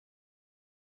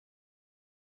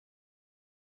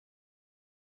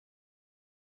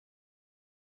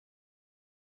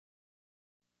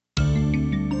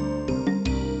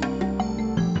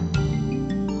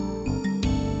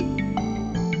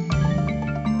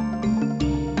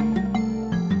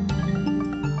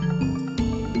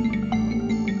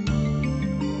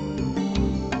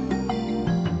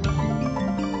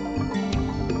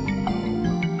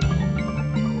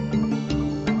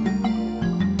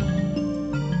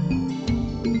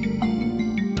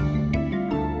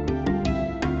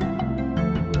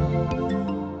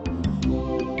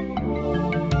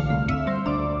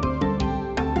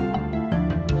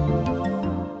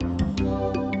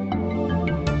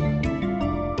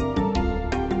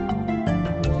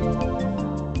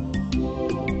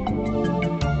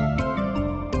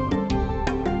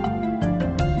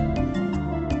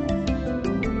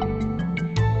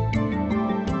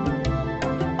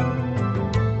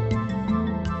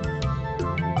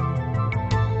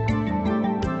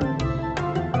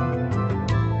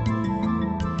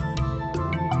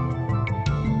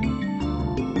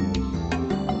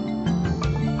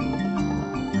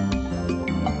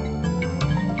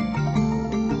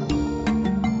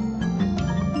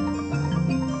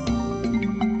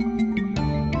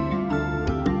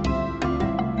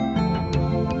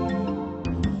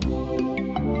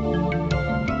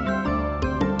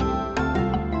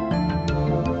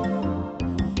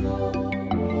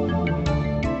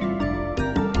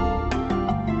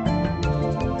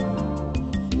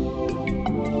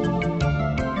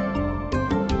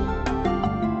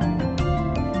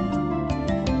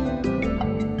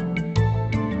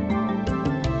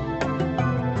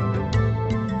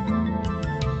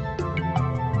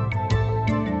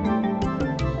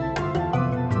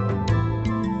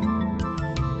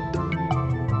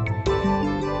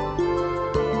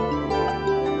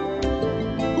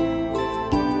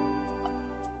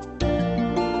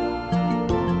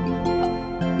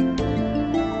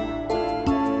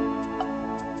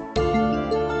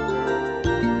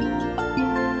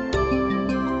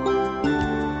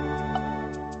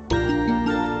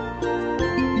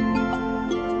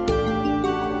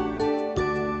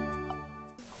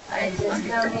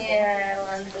come here, I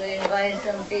want to invite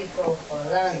some people for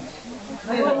lunch.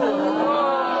 Yeah.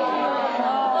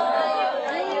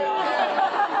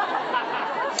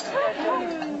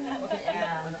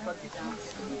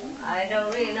 I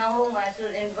don't really know whom I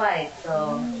should invite,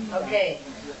 so okay.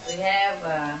 We have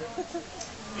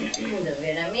the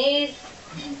Vietnamese,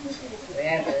 we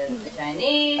have the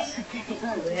Chinese,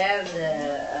 we have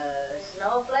the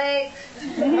snowflakes,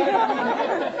 we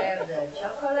have the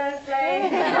chocolate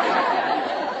flakes,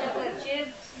 chocolate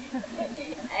chips,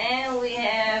 and we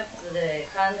have the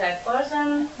contact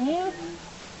person,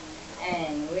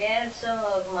 and we have some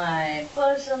of my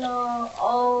personal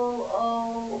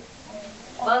old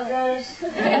buggers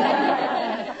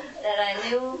that I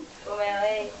knew from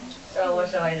LA. So what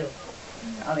shall I do?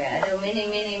 Okay, I do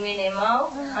mini, mo,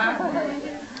 huh?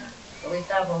 So we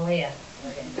start from here.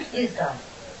 Okay, you start.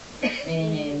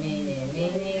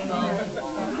 Mini, mo.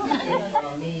 This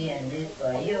for me and this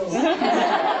for you.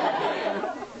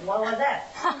 What was that?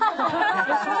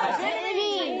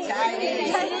 Chinese.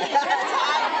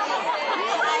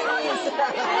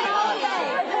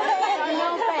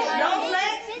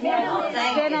 Snowflakes? Oh,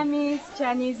 thank you. Vietnamese,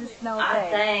 Chinese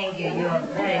snowflake. Thank you. You're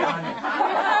very honest.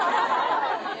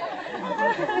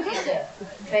 Teacher,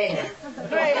 trainer.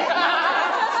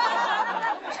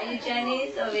 Are you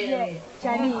Chinese or Vietnamese?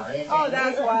 Chinese. Oh,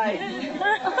 that's why.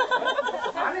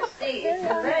 Honesty is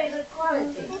a very good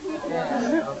quality.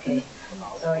 Okay,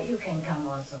 so you can come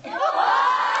also. Okay,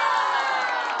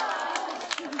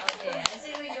 I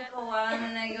think we should go on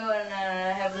and I go and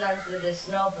have lunch with the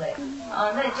snowflake.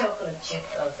 Oh, the chocolate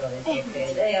chips also is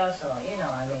okay. They also,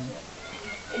 I mean,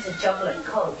 it's a chocolate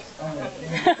coat only.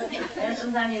 And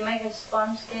sometimes you make a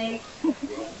sponge cake,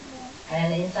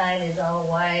 and inside is all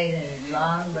white and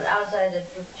blonde, but outside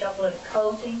it's chocolate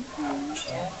coating.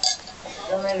 Yeah.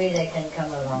 So maybe they can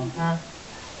come along, huh?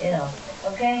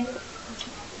 Okay?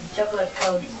 Chocolate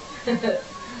coat.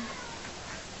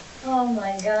 Oh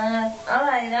my God. All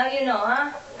right, now you know,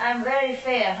 huh? I'm very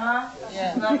fair, huh?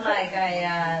 Yeah. It's not like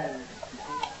I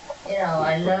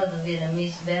love the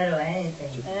Vietnamese better or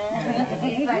anything. In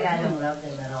fact, I don't love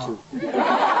them at all.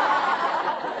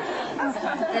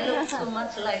 They look too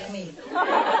much like me.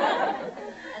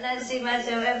 And I see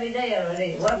myself every day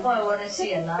already. What more I want to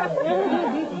see another?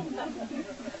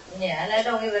 Yeah, and I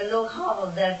don't even look half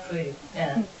of that pretty.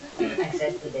 Yeah,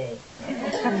 except today.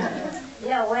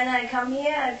 Yeah, when I come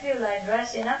here, I feel like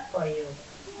dressing up for you.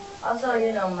 Also,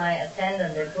 my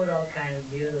attendant, they put all kind of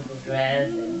beautiful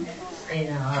dress. And,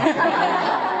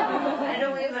 I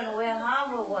don't even wear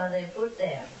half of what they put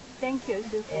there. Thank you,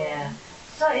 Sifu. Yeah.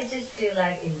 So it just feels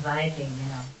like inviting,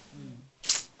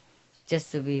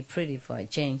 Just to be pretty for a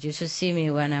change. You should see me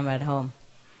when I'm at home.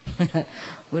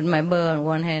 With my bird on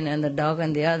one hand and the dog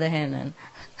on the other hand and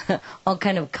all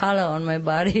kind of color on my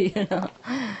body,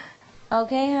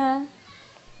 Okay, huh?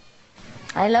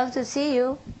 I love to see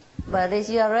you, but it's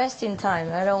your resting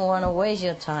time. I don't want to waste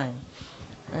your time.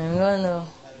 I'm going to...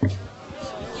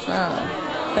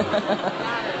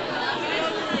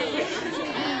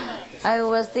 I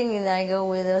was thinking I go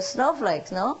with the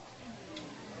snowflakes, no?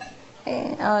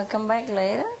 Okay, I'll come back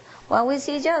later. Well, we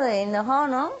see each other in the hall,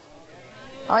 no?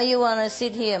 Or you want to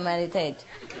sit here and meditate?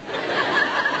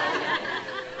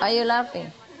 Are you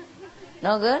laughing?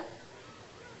 No good?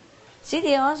 Sit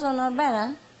here also not bad,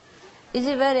 huh? Is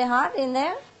it very hot in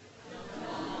there?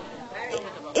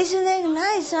 Isn't it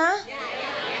nice, huh?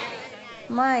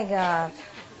 My God.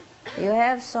 You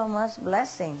have so much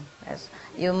blessing. Yes.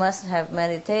 You must have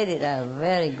meditated a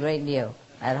very great deal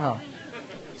at home.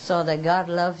 So that God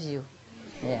loves you.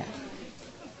 Yeah.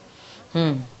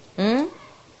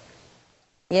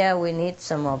 Yeah, we need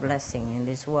some more blessing in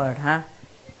this world, huh?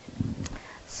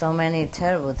 So many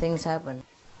terrible things happen.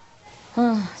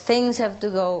 Things have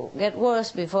to get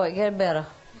worse before it get better.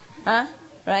 Huh?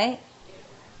 Right?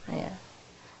 Yeah.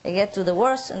 They get to the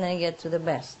worst and then get to the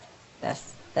best.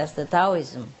 That's the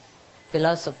Taoism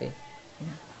philosophy.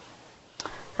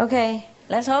 Okay,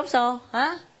 let's hope so,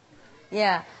 huh?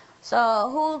 Yeah. So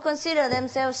who consider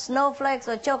themselves snowflakes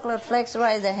or chocolate flakes,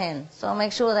 raise their hand. So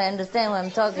make sure they understand what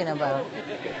I'm talking about.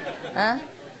 Huh?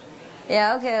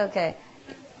 Yeah, okay.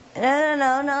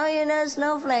 No, you're not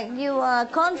snowflake. You are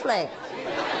cornflake.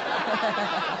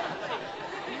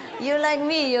 You like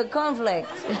me, you're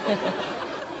cornflakes.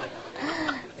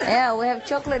 Yeah, we have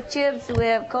chocolate chips, we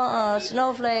have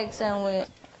snowflakes, and we...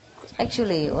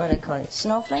 Actually, what do they call it?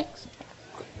 Snowflakes?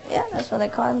 Yeah, that's what they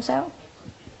call themselves.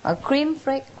 Or cream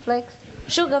flakes,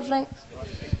 sugar flakes.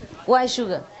 Why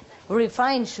sugar?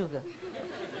 Refined sugar.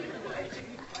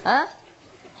 Huh?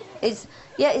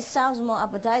 It sounds more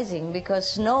appetizing because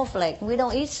snowflake, we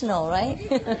don't eat snow, right?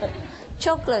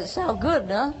 chocolate so good,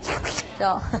 no?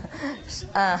 So,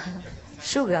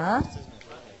 sugar, huh?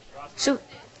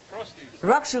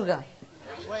 Rock sugar.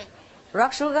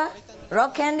 Rock sugar?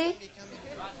 Rock candy?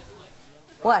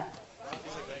 What?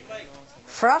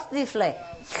 Frosty flake.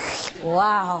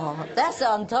 Wow, that's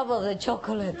on top of the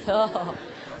chocolate.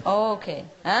 Oh, okay.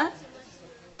 Huh?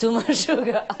 Too much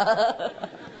sugar.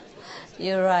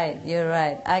 You're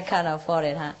right. I can't afford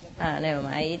it, huh? Never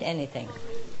mind, I eat anything.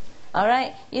 All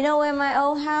right, you know where my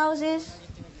old house is?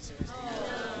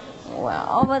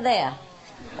 Well, over there.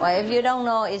 Well, if you don't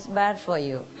know, it's bad for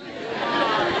you.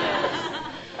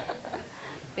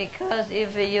 Because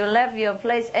if you left your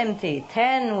place empty,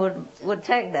 10 would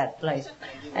take that place,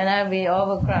 and I'll be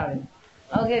overcrowded.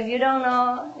 Okay, if you don't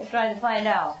know, try to find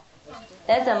out.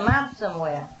 There's a map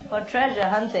somewhere for treasure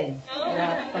hunting. You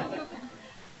know?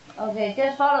 Okay,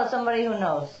 just follow somebody who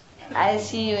knows. I'll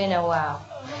see you in a while.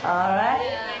 All right?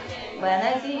 When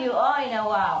I see you all in a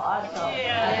while, also,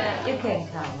 you can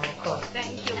come, of course.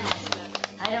 Thank you, Master.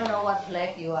 I don't know what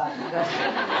flag you are, because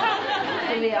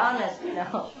to be honest, you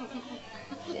know,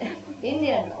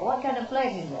 Indian, what kind of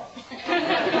flag is that?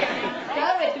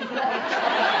 Current flag.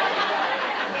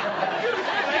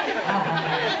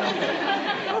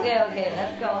 Okay,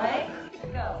 let's go, hey?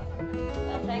 Let's go.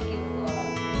 Thank you for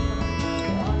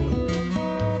the audience.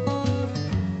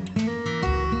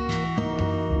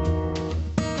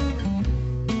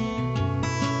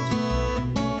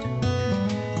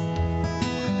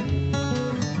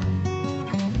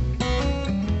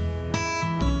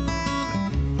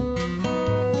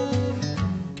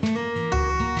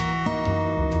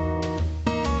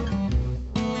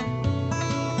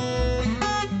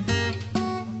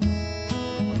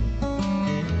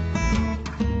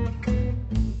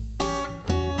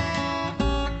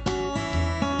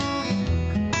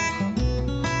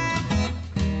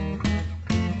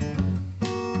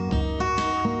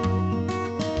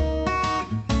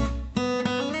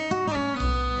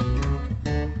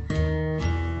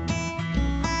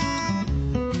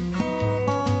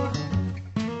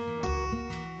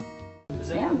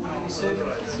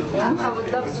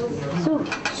 Soup.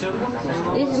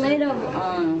 It's made of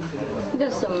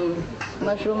just some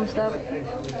mushroom stuff.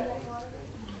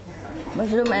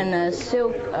 Mushroom and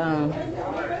silk.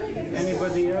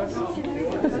 Anybody else?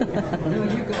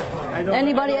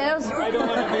 Anybody else? I don't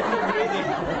want to make you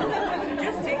greedy.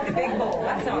 Just take the big bowl.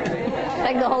 That's all right.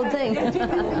 Take the whole thing.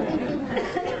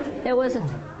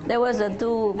 There was a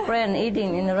two friends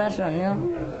eating in the restaurant, you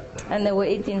know, and they were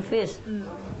eating fish.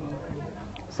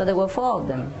 So there were 4 of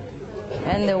them,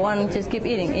 and the one just keep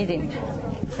eating.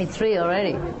 It's 3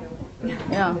 already.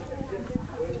 Yeah.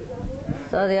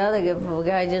 So the other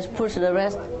guy just pushed the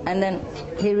rest, and then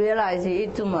he realized he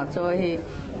ate too much, so he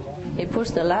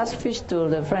pushed the last fish to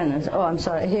the friend and said, "Oh, I'm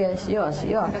sorry, here's yours."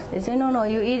 He said, "No,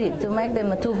 you eat it," to make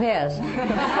them 2 pairs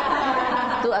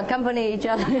to accompany each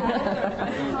other.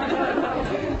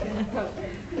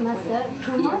 Master,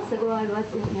 2 months ago I was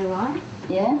in Iran,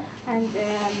 Yeah. and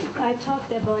I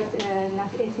talked about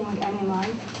not eating animals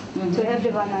to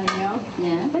everyone I know.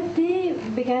 Yeah. But they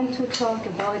began to talk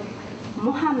about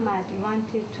Muhammad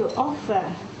wanted to offer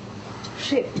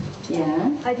sheep. Yeah.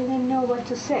 I didn't know what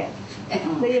to say.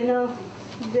 But, you know,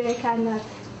 they cannot.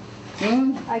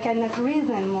 I cannot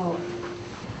reason more.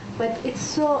 But it's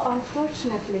so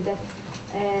unfortunately that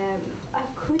I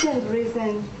couldn't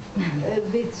reason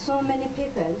with so many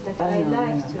people that I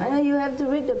like to. I know you have to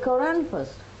read the Quran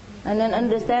first, and then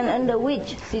understand under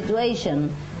which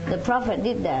situation the Prophet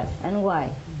did that and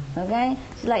why. Okay?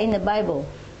 It's like in the Bible.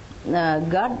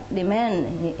 God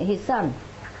demands his son.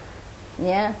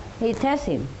 Yeah? He tests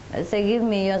him. Say, "Give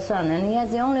me your son." And he has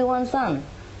the only one son.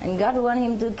 And God wants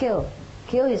him to kill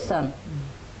his son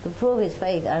to prove his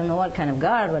faith. I don't know what kind of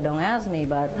God, but don't ask me,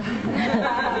 but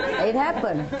it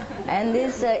happened. And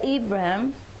this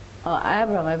Abraham, I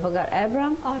forgot,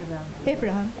 Abraham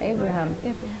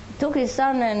took his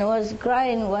son and was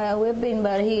crying while weeping,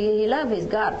 but he loved his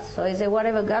God. So he said,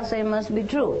 whatever God says must be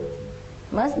true,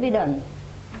 must be done.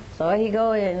 So he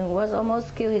go and was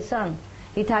almost kill his son.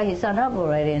 He tied his son up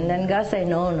already, and then God said,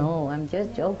 no, I'm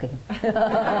just joking.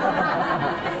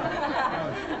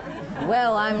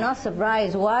 Well, I'm not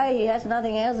surprised. Why? He has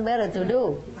nothing else better to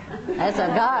do as a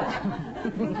God.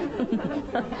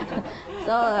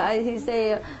 So he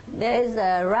say, there is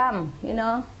a ram, you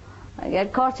know. I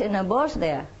get caught in a bush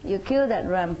there. You kill that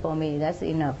ram for me, that's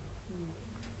enough.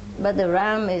 But the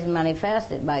ram is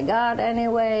manifested by God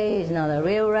anyway. It's not a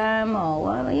real ram or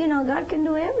whatever. You know, God can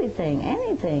do everything,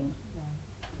 anything.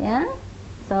 Yeah?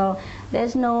 So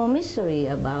there's no mystery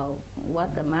about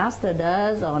what the master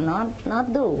does or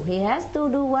not do. He has to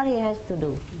do what he has to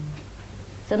do.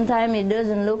 Sometimes it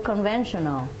doesn't look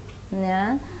conventional.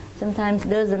 Yeah. Sometimes it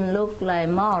doesn't look like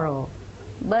moral.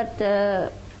 But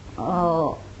the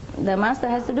master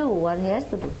has to do what he has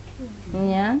to do.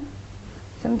 Yeah.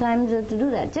 Sometimes to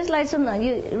do that. Just like sometimes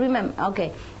you remember.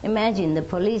 Okay. Imagine the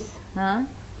police, huh?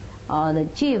 Or the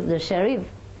chief, the sheriff,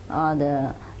 or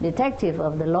the detective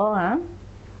of the law, huh?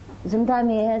 Sometimes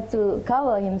he has to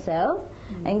cover himself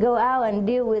and go out and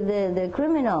deal with the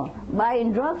criminal,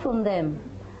 buying drugs from them,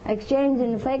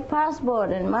 exchanging fake passport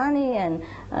and money, and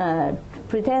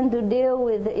pretend to deal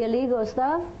with illegal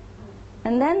stuff,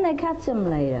 and then they catch them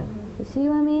later. You see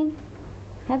what I mean?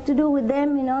 Have to do with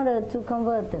them in order to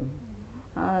convert them.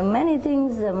 Many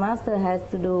things the master has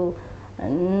to do,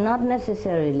 not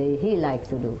necessarily he likes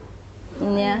to do.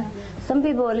 Yeah. Some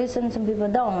people listen, some people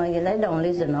don't. They don't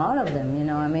listen, all of them, you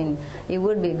know. I mean, it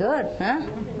would be good, huh?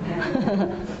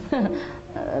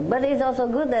 But it's also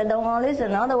good that don't all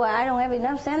listen. Otherwise, I don't have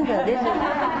enough center. This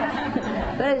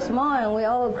is very small, and we're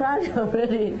overcrowded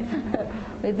already.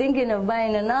 We're thinking of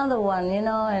buying another one, you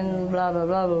know, and blah, blah,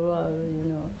 blah, blah, blah, you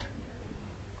know.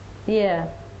 Yeah,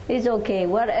 it's okay.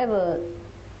 Whatever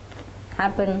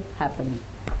happened.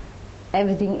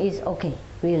 Everything is okay,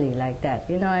 really, like that.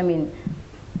 You know, I mean,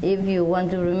 if you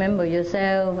want to remember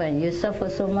yourself and you suffer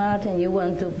so much and you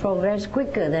want to progress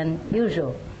quicker than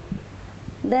usual,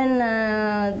 then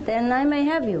I may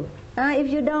help you.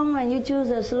 If you don't and you choose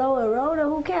a slower road,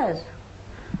 who cares?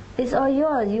 It's all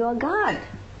yours. You are God.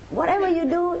 Whatever you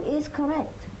do is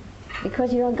correct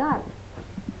because you are God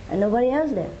and nobody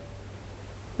else there.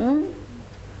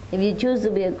 If you choose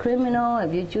to be a criminal,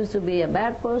 if you choose to be a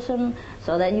bad person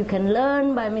so that you can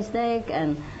learn by mistake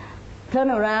and turn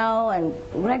around and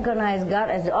recognize God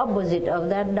as the opposite of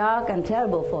that dark and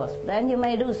terrible force, then you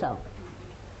may do so.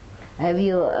 Have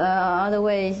you other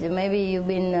ways, maybe you've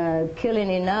been killing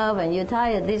enough and you're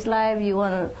tired this life, you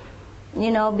want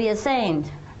to, be a saint,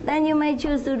 then you may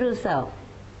choose to do so.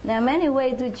 There are many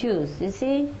ways to choose, you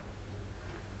see?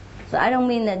 So I don't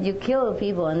mean that you kill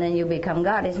people and then you become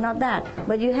God. It's not that.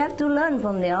 But you have to learn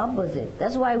from the opposite.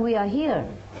 That's why we are here.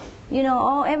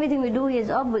 Everything we do is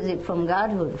opposite from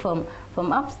Godhood,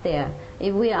 from upstairs.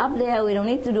 If we are up there, we don't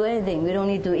need to do anything. We don't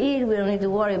need to eat. We don't need to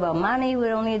worry about money. We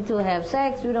don't need to have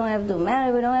sex. We don't have to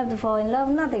marry. We don't have to fall in love.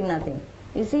 Nothing.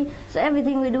 You see? So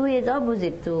everything we do is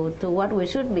opposite to what we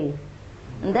should be.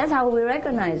 And that's how we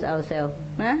recognize ourselves.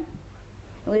 Huh?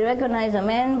 We recognize a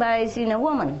man by seeing a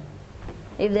woman.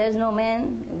 If there's no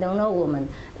man, there's no woman.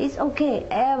 It's okay.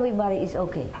 Everybody is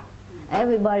okay.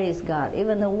 Everybody is God.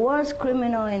 Even the worst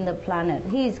criminal in the planet,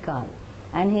 he is God.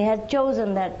 And he has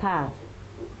chosen that path.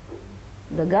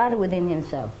 The God within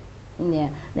himself.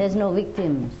 Yeah. There's no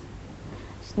victims.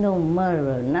 There's no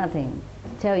murderer, nothing.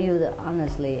 Tell you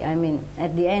honestly, I mean,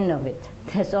 at the end of it,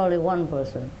 there's only one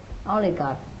person. Only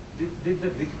God. Did the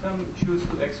victim choose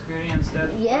to experience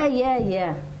that? Yeah.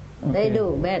 Okay. They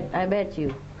do. I bet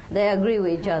you. They agree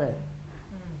with each other.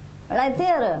 Like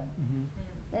theater.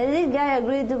 This guy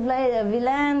agreed to play the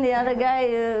villain, the other guy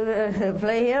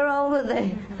play hero.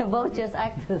 They both just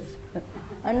actors.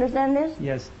 Understand this?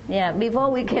 Yes. Yeah, before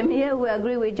we came here, we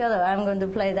agreed with each other. I'm going to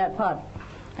play that part.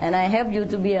 And I help you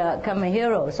to become a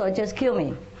hero, so just kill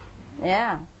me.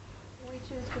 Yeah. We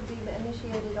choose to be the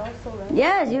initiated also, right?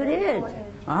 Yes, you did.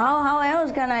 How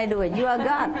else can I do it? You are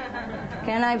God.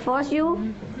 Can I force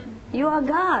you? You are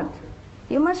God.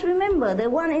 You must remember the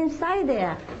one inside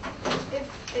there.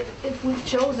 If we've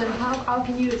chosen, how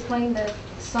can you explain that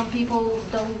some people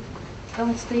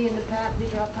don't stay in the path, they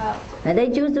drop out? And they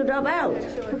choose to drop out.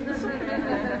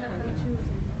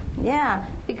 Yeah,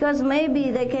 because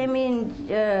maybe they came in,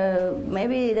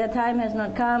 maybe their time has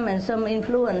not come and some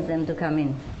influenced them to come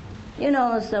in.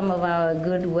 Some of our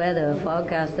good weather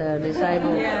forecaster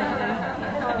disciples.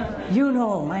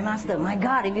 My master, my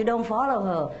God, if you don't follow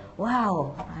her,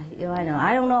 wow, I know.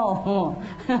 I don't know.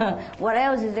 What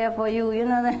else is there for you?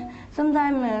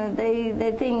 Sometimes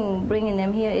they think bringing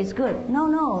them here is good.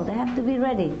 No, they have to be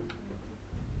ready.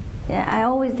 Yeah, I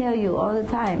always tell you all the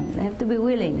time, they have to be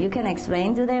willing. You can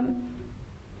explain to them,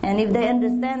 and if they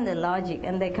understand the logic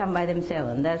and they come by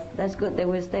themselves, and that's good, they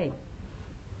will stay.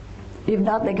 If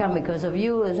not, they come because of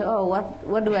you. So,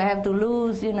 what do I have to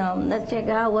lose? Let's check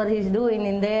out what he's doing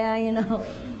in there,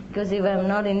 Because if I'm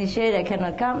not initiated, I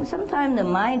cannot come. Sometimes the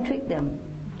mind tricks them,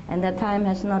 and that time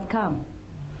has not come.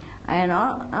 And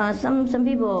some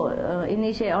people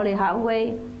initiate only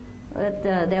halfway, but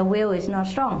their will is not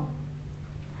strong.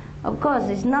 Of course,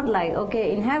 it's not like,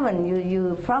 okay, in heaven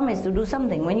you promise to do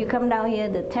something. When you come down here,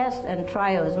 the tests and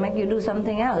trials make you do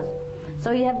something else.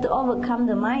 So you have to overcome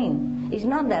the mind. It's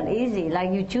not that easy,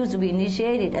 like you choose to be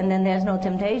initiated and then there's no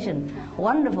temptation.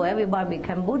 Wonderful, everybody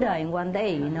become Buddha in one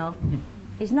day, you know.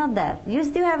 It's not that. You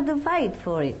still have to fight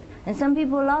for it. And some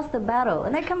people lost the battle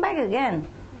and they come back again.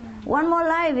 One more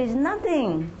life is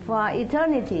nothing for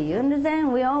eternity, you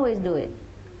understand? We always do it.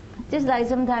 Just like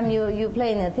sometimes you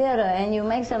play in a theater and you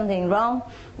make something wrong,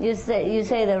 you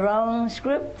say the wrong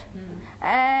script,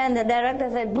 and the director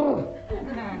said, boom,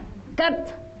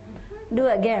 cut, do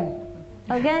again,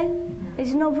 okay?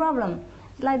 It's no problem.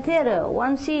 It's like theater,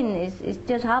 one scene is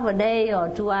just half a day or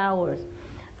 2 hours.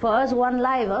 For us, one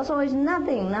life also is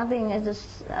nothing. Nothing is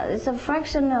it's a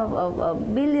fraction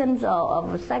of billions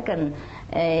of a second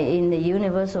in the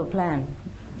universal plan.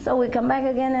 So we come back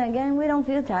again and again. We don't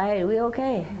feel tired. We're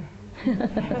okay.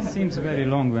 It seems very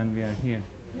long when we are here.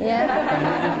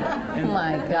 Yeah. Oh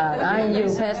my God, aren't you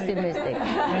pessimistic?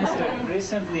 Master,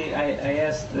 recently I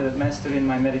asked the Master in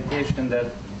my meditation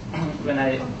that when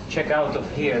I check out of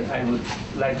here, I would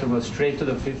like to go straight to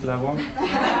the 5th level.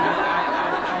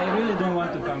 I really don't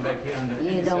want to come back here.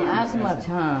 You don't ask much,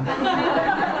 huh?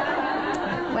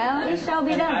 Well, it shall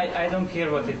be done. I don't care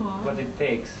what it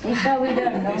takes. It shall be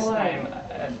done, don't This worry. time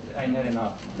I had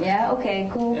enough. Yeah, okay,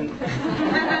 cool. And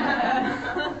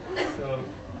so,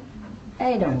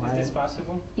 Hey, don't is worry. this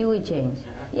possible? You will change.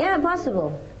 Yeah,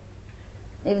 possible.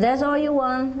 If that's all you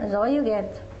want, that's all you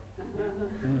get.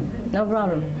 No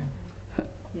problem.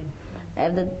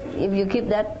 If you keep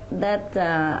that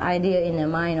idea in your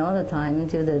mind all the time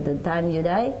until the time you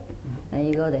die, then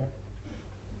you go there.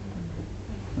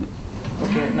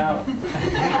 Okay, now the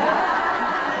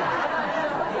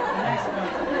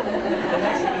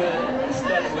next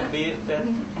step would be that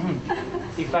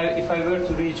if I were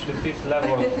to reach the 5th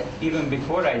level even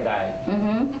before I die,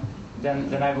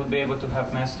 then I would be able to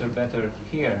have Master better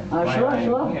here. Oh, while sure, I'm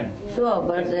sure. here. Sure,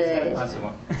 but Is that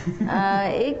possible?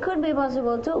 it could be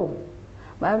possible too.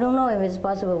 But I don't know if it's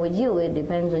possible with you. It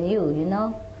depends on you, you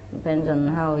know? Depends on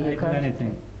how you I do come.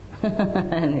 anything.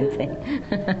 Anything.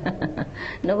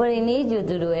 Nobody needs you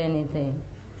to do anything.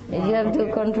 You have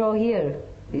to control here.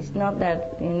 It's not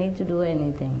that you need to do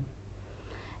anything.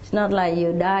 It's not like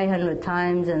you die 100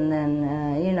 times and then,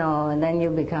 and then you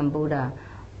become Buddha.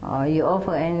 Or you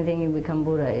offer anything, you become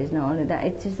Buddha. It's not only that.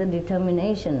 It's just a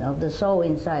determination of the soul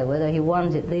inside, whether he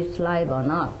wants it this life or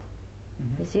not.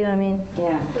 You see what I mean?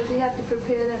 Yeah. Does he have to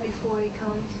prepare that before he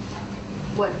comes?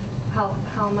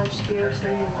 How much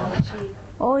spiritually he will achieve?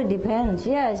 Oh, it depends.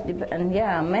 Yes, and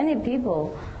yeah, many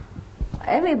people,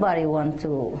 everybody wants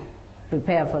to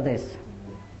prepare for this.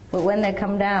 But when they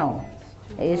come down,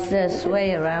 it's just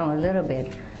sway around a little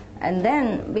bit. And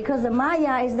then, because the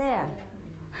Maya is there,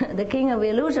 the king of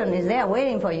illusion is there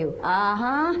waiting for you.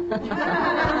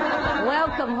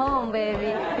 Welcome home,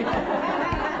 baby.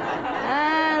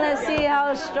 Let's see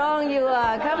how strong you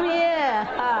are. Come here.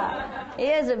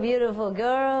 Here's a beautiful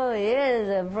girl. Here's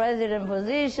a president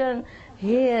position.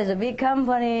 Here's a big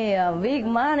company, big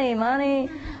money.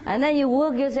 And then you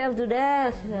work yourself to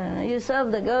death. You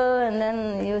serve the girl, and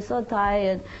then you're so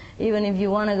tired. Even if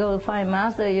you want to go find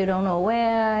Master, you don't know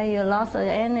where. You lost the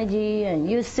energy, and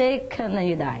you're sick, and then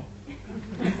you die.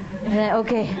 And then,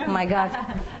 okay, my God,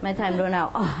 my time run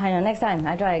out. Oh, I know, next time,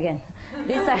 I try again.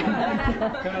 This time.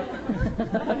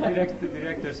 The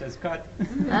director says cut.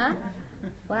 Huh?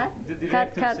 What? The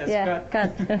director cut, says yeah,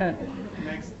 cut.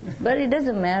 Next. But it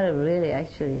doesn't matter, really,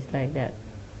 actually, it's like that.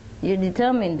 You're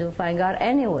determined to find God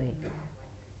anyway.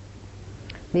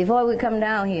 Before we come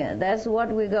down here, that's what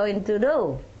we're going to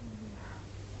do.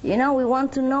 You know, we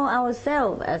want to know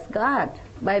ourselves as God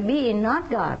by being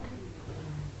not God.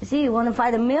 You see, you want to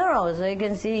find a mirror so you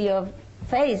can see your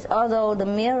face, although the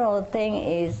mirror thing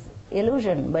is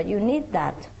illusion, but you need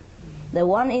that. The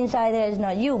one inside there is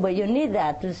not you, but you need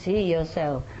that to see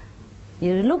yourself.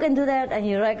 You look into that and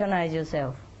you recognize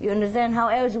yourself. You understand? How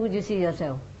else would you see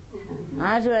yourself?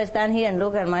 Should I stand here and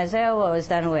look at myself or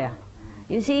stand where?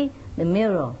 You see, the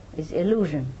mirror is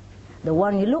illusion. The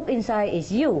one you look inside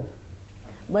is you,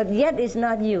 but yet it's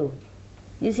not you.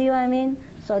 You see what I mean?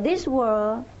 So this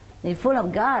world is full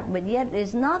of God, but yet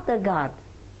it's not the God.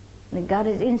 The God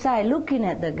is inside, looking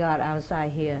at the God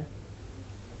outside here.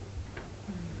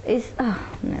 It's,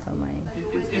 never mind.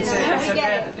 It's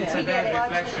a bad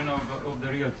reflection of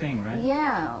the real thing, right?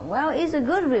 Yeah, well, it's a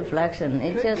good reflection.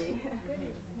 It's just,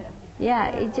 yeah,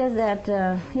 it's just that,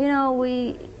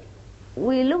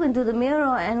 we look into the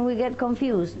mirror and we get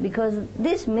confused because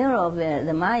this mirror of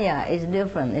the Maya is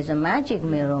different. It's a magic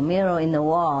mirror in the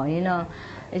wall, you know.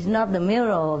 It's not the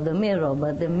mirror of the mirror,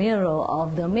 but the mirror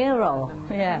of the mirror.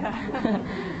 Yeah.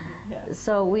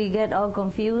 So we get all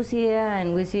confused here,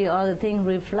 and we see all the things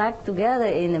reflect together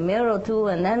in the mirror too,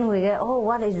 and then we get, oh,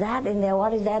 what is that in there?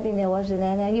 What is that in there? What's in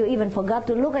there? And you even forgot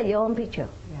to look at your own picture.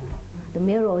 The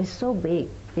mirror is so big;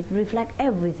 it reflects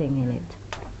everything in it.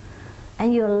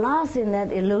 And you're lost in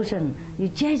that illusion. You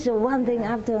chase one thing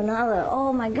after another.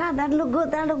 Oh my God, that look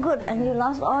good, that look good. And you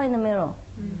lost all in the mirror.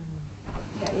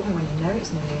 Yeah, even when you know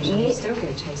it's an illusion, you still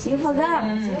go chasing. You forgot.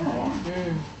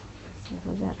 You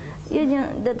forgot. You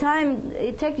know, the time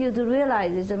it takes you to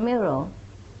realize it's a mirror,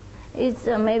 it's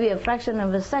maybe a fraction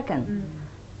of a second.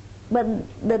 But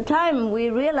the time we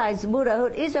realize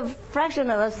Buddhahood is a fraction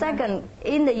of a second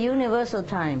in the universal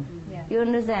time. You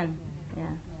understand?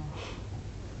 Yeah.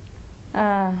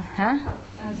 I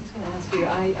was just going to ask you,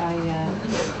 I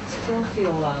still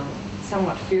feel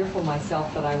somewhat fearful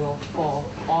myself that I will fall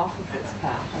off of this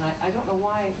path. And I don't know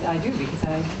why I do, because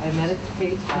I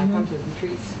meditate, I come to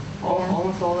retreats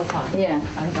almost all the time. Yeah.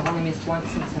 I think I've only missed once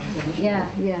since I was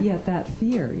initiated. Yeah. Yet that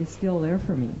fear is still there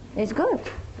for me. It's good.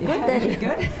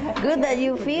 Good that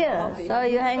you fear. So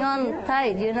you hang on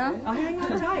tight, you know? I hang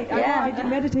on tight. Yeah. I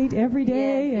meditate every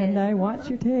day, and I watch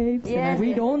your tapes, and I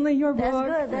read only your books.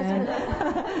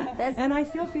 That's good. And I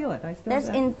still feel it. That's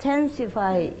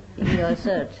intensify your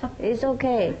search. It's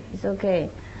okay. It's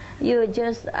okay. You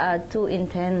just are too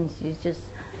intense. You're just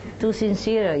too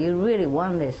sincere. You really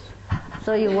want this.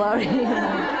 So you worry.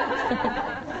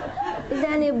 Is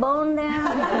there any bone there?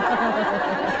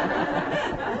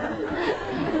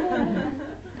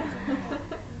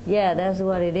 Yeah, that's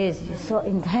what it is. You're so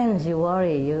intense, you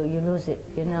worry, you lose it,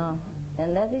 you know.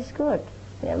 And that is good.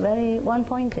 They're very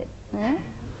one-pointed.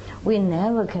 We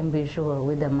never can be sure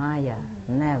with the Maya.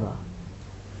 Never.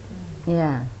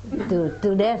 Yeah.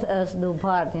 To death us do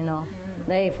part, you know.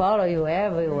 They follow you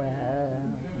everywhere.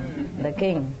 The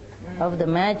king of the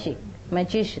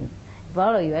magician.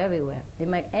 Follow you everywhere. They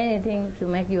make anything to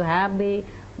make you happy,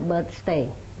 but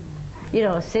stay. You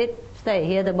know, sit, stay.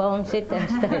 Hear the bone, sit and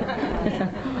stay.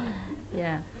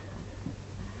 Yeah.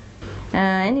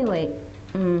 Anyway,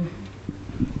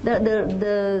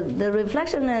 the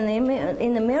reflection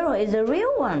in the mirror is a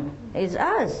real one. It's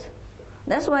us.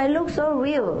 That's why it looks so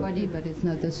real. Body, but it's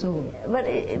not the soul. But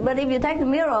if you take the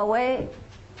mirror away,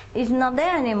 it's not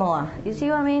there anymore. You see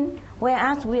what I mean?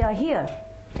 Whereas we are here.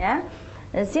 Yeah.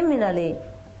 And similarly,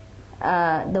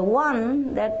 the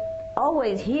one that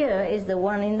always here is the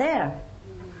one in there.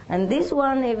 And this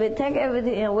one, if it take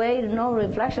everything away, no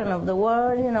reflection of the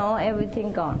world, you know,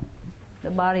 everything gone.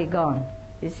 The body gone.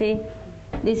 You see?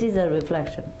 This is a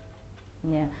reflection.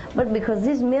 Yeah. But because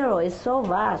this mirror is so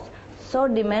vast, so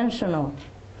dimensional.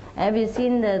 Have you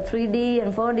seen the 3D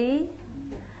and 4D?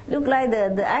 Look like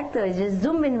the actor is just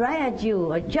zooming right at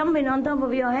you or jumping on top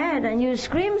of your head and you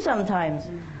scream sometimes.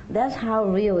 That's how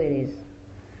real it is.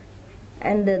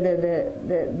 And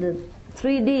the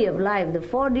 3D of life, the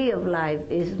 4D of life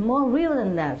is more real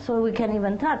than that, so we can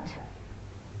even touch.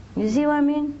 You see what I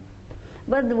mean?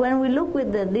 But when we look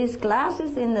with these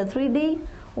glasses in the 3D,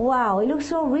 wow, it looks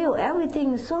so real.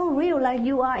 Everything is so real, like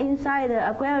you are inside the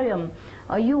aquarium,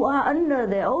 or you are under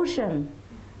the ocean,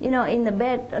 you know, in the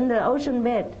bed, under the ocean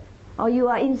bed, or you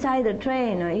are inside the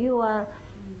train, or you are,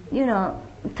 you know,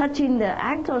 touching the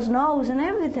actor's nose and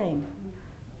everything.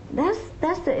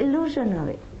 That's the illusion of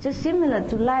it. Just similar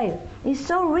to life. It's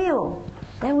so real.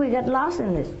 Then we get lost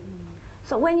in this.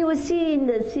 So when you see in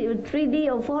the 3D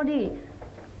or 4D,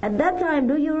 at that time,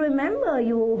 do you remember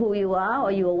who you are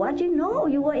or you were watching? No,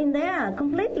 you were in there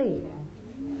completely.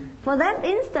 For that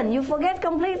instant, you forget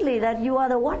completely that you are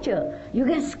the watcher. You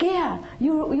get scared.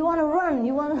 You want to run.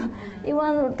 You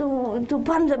want to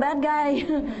punch the bad guy.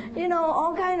 You know,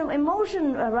 all kind of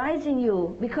emotion arise in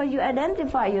you because you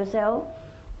identify yourself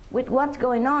with what's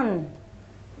going on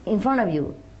in front of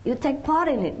you. You take part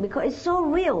in it because it's so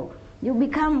real. You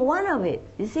become one of it.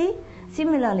 You see?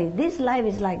 Similarly, this life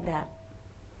is like that.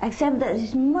 Except that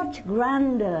it's much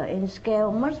grander in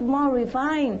scale, much more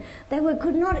refined, that we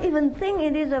could not even think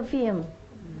it is a film.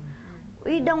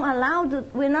 We're not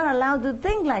allowed to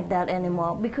think like that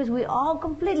anymore because we all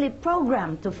completely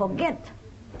programmed to forget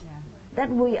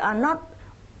that we are not,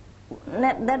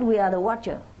 that we are the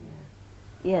watcher.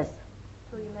 Yes.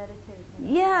 Until you meditate.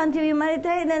 Yeah, until you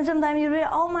meditate, then sometimes you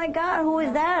realize, oh my God, who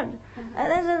is that?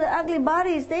 There's an ugly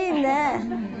body staying there.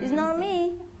 It's not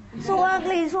me. So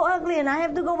ugly, and I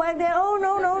have to go back there. Oh,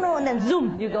 no, and then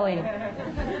zoom, you go in.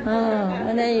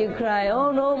 And then you cry,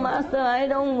 oh no, Master, I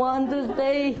don't want to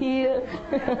stay here.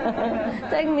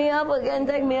 Take me up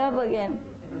again.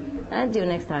 Until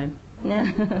next time. Yeah.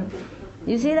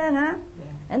 You see that, huh?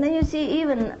 And then you see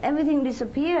even everything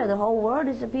disappear, the whole world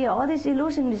disappear, all this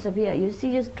illusion disappear. You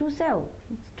see just true self,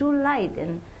 it's true light,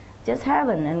 and just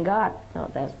heaven and God.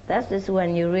 So that's just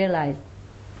when you realize,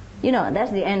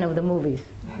 that's the end of the movies.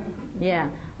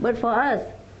 Yeah, but for us,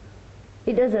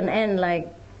 it doesn't end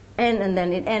like end and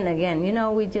then it end again.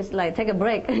 We just like take a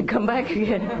break and come back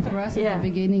again. For us, it's the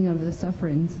beginning of the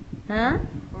sufferings. Huh?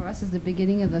 For us, it's the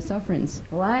beginning of the sufferings.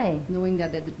 Why? Knowing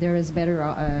that there is better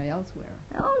elsewhere.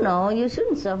 Oh no, you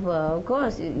shouldn't suffer. Of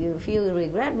course, you feel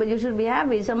regret, but you should be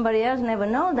happy. Somebody else never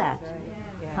know that.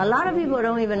 A lot of people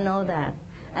don't even know that.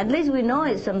 At least we know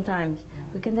it sometimes.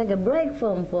 We can take a break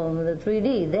from the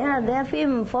 3D. They're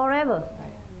film forever.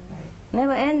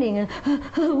 Never ending.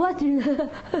 What?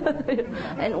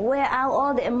 And wear out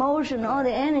all the emotion, all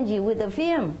the energy with the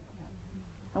film.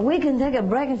 And we can take a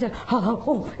break and say,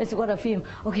 oh, it's what a film.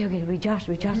 Okay, recharge.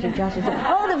 Oh,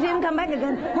 the film come back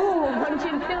again. Oh,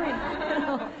 punching film.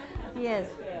 Yes.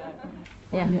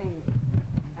 Yeah. One thing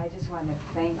I just want to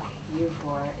thank you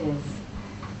for is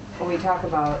when we talk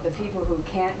about the people who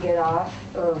can't get off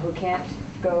or who can't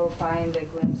go find a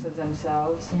glimpse of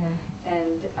themselves. Yeah.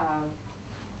 And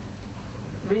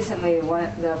recently,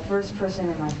 the first person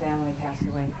in my family passed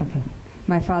away. Okay.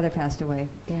 My father passed away.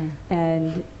 Yeah.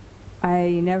 And I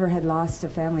never had lost a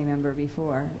family member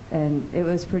before, and it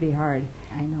was pretty hard.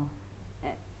 I know.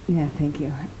 Yeah, thank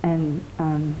you. And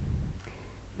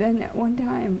then at one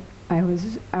time, I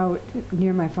was out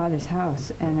near my father's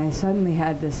house, and I suddenly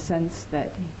had this sense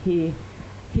that he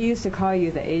used to call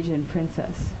you the Asian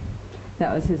princess.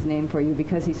 That was his name for you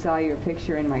because he saw your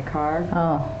picture in my car.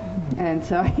 Oh. And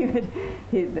so he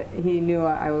knew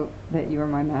that you were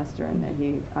my master, and that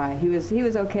he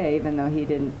was okay, even though he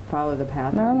didn't follow the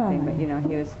path or anything. But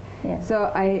he was. Yeah.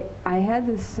 So I had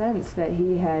this sense that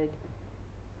he's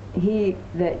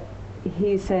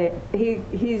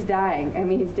dying. I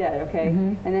mean, he's dead. Okay.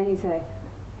 Mm-hmm. And then he said,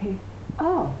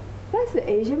 "Oh, that's the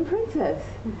Asian princess,"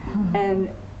 and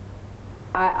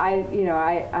I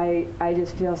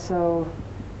just feel so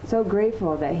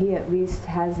grateful that he at least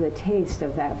has the taste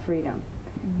of that freedom.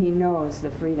 Mm-hmm. He knows the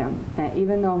freedom, and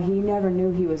even though he never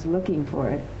knew he was looking for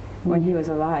it when he was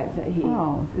alive, that he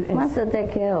must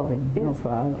take care of him. No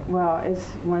problem. Well,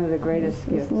 it's one of the greatest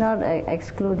gifts. It's not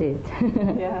excluded.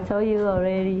 Yeah. Told you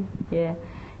already. Yeah.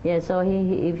 Yeah. So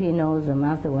if he knows the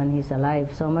master when he's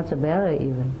alive, so much better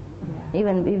even. Yeah.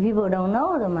 Even if people don't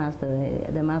know the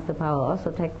master power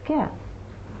also takes care.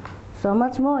 So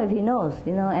much more if he knows,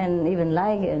 and even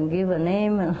like and give a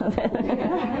name.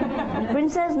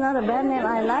 Princess, not a bad name.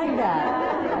 I like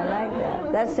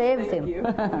that. That saves him.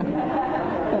 Yeah.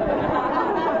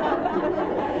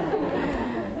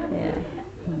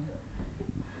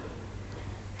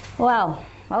 Wow.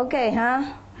 Okay, huh?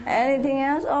 Anything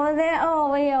else over there?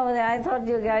 Oh, way over there. I thought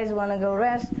you guys want to go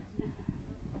rest.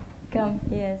 Come,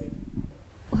 yes.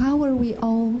 How are we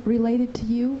all related to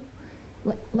you?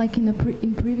 Like in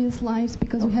previous lives,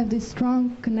 because we have this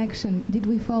strong connection. Did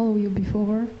we follow you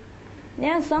before?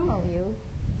 Yeah, some of you.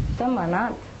 Some are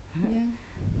not. Yeah.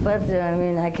 But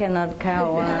I cannot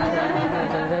count one.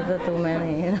 There's too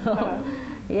many,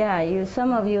 Yeah,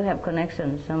 some of you have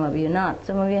connection, some of you not.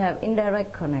 Some of you have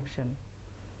indirect connection.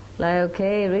 Like,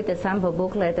 read the sample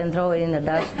booklet and throw it in the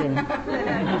dustbin.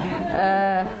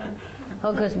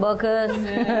 Hocus pocus,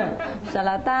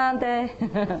 salatante.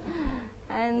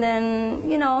 And then,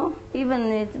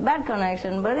 even it's bad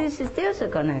connection, but it's still a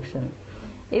connection.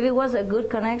 If it was a good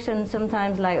connection,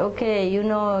 sometimes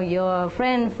your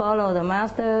friend follow the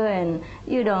master and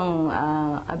you don't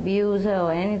abuse her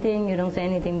or anything, you don't say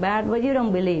anything bad, but you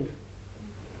don't believe.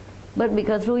 But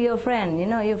because through your friend,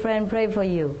 your friend pray for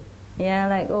you. Yeah,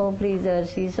 like, oh, please,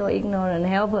 she's so ignorant,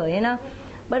 help her,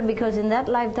 But because in that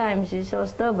lifetime she's so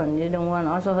stubborn, you don't want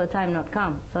also her time not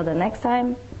come. So the next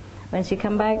time, when she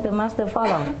come back, the master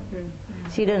follow.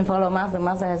 She didn't follow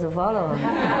master has to follow her.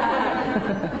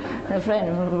 The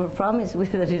friend promised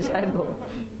with the disciple.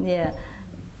 Yeah.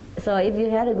 So if you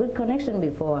had a good connection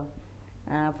before,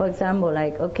 for example,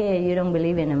 like, you don't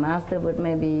believe in a master, but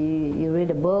maybe you read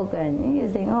a book and you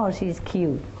think, oh, she's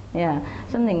cute. Yeah,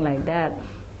 something like that.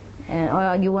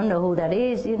 Or you wonder who that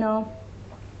is,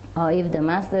 Or if the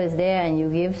master is there and you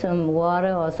give some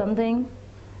water or something,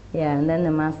 and then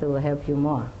the master will help you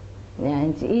more. Yeah,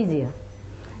 it's easier.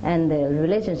 And the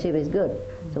relationship is good.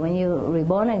 So when you're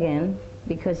reborn again,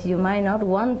 because you might not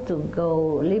want to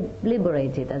go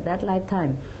liberated at that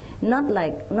lifetime. Not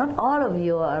all of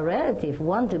your relatives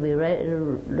want to be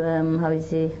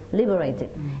liberated.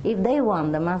 If they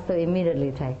want, the master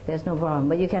immediately take. There's no problem.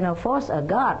 But you cannot force a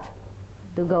God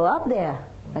to go up there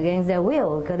against their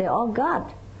will, because they're all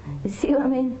God. You see what I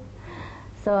mean?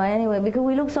 So anyway, because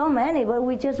we look so many, but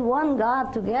we just one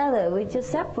God together. We just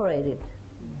separated.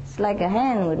 It's like a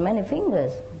hand with many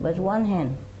fingers, but it's one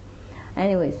hand.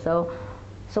 Anyway, so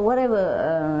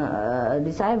whatever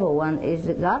disciple wants is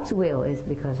God's will is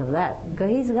because of that. Because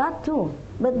He's God too.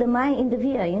 But the mind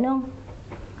interfere, you know.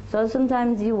 So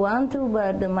sometimes you want to,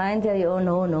 but the mind tell you,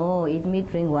 oh no, eat meat,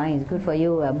 drink wine, it's good for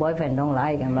you, a boyfriend don't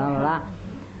like, and blah, blah, blah.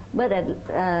 But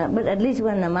at least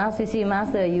when the master, see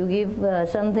master, you give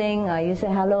something, or you say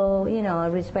hello, you know,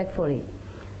 respectfully.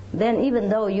 Then even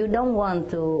though you don't want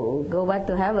to go back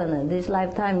to heaven this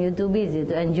lifetime, you're too busy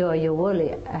to enjoy your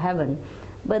worldly heaven.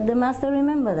 But the master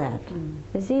remember that.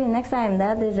 You see, next time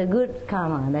that is a good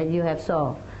karma that you have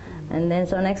saw. And then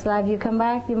so next life you come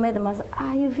back, you met the master,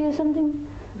 you feel something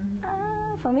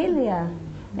familiar.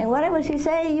 And whatever she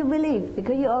say, you believe,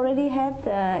 because you already had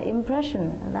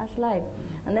impression last life.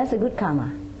 And that's a good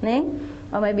karma. Nee?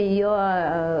 Or maybe your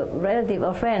relative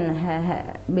or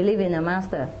friend believe in a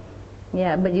master.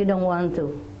 Yeah, but you don't want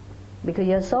to, because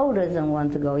your soul doesn't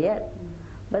want to go yet.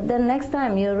 But then next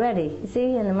time you're ready,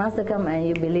 see, and the master come and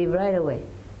you believe right away.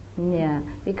 Yeah,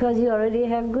 because you already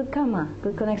have good karma,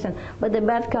 good connection. But the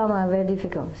bad karma are very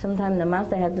difficult. Sometimes the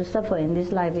master had to suffer in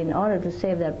this life in order to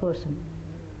save that person.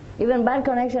 Even bad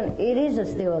connection, it is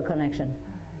still a connection.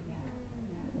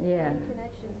 Yeah. Any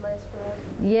connections last forever.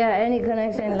 Yeah, any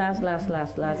connection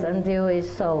lasts until it's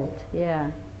solved.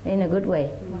 Yeah, in a good way.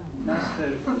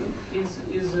 Master, is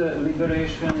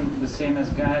liberation the same as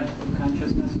God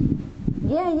consciousness?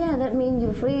 Yeah, that means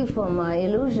you're free from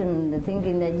illusion, the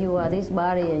thinking that you are this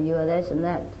body and you are this and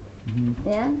that. Mm-hmm.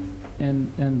 Yeah?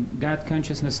 And God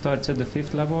consciousness starts at the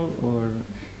 5th level, or?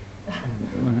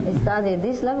 It started at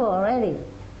this level already.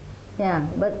 Yeah,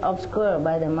 but obscured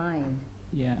by the mind.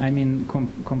 Yeah, I mean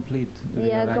complete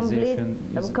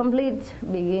realization. Yeah, complete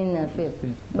begin at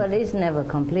 5th, but it's never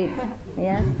complete.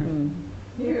 Yeah?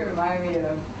 You remind me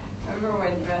of, remember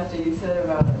when, Master, you said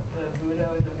about the Buddha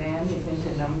was a man, he's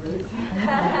into numbers?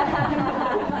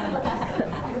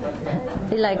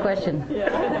 You like question?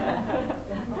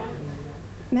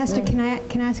 Master, can I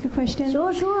ask a question?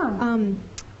 Sure.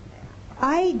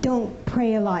 I don't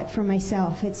pray a lot for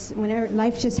myself. It's whenever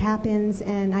life just happens,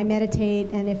 and I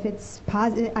meditate, and if it's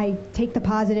positive, I take the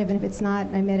positive, and if it's not,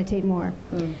 I meditate more.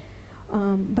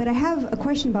 But I have a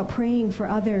question about praying for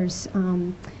others.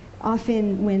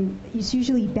 Often when it's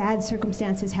usually bad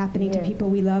circumstances happening to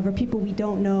people we love or people we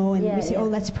don't know, and we say, oh,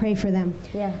 let's pray for them.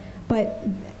 Yeah. But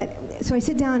so I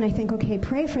sit down and I think, okay,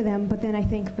 pray for them, but then I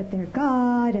think, but they're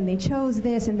God and they chose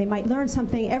this and they might learn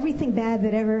something. Everything bad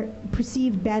that ever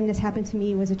perceived badness happened to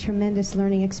me was a tremendous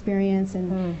learning experience,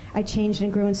 and I changed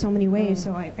and grew in so many ways,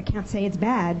 so I can't say it's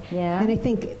bad. Yeah. And I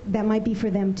think that might be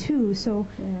for them too. So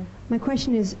my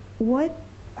question is,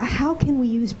 how can we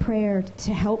use prayer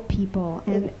to help people,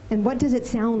 and what does it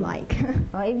sound like?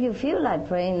 Well, if you feel like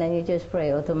praying, then you just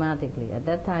pray automatically. At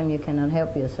that time you cannot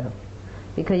help yourself,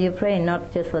 because you pray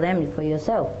not just for them, it's for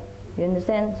yourself. You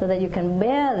understand? So that you can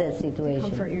bear that situation.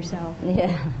 Comfort yourself.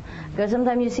 Yeah. Because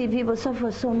sometimes you see people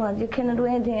suffer so much, you cannot do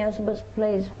anything else but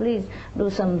please do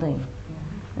something.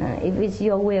 If it's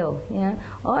your will, yeah.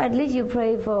 Or at least you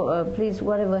pray for, please,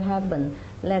 whatever happened,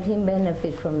 let him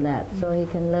benefit from that, so he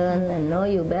can learn and know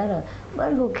you better.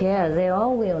 But who cares? They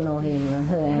all will know him or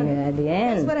her at the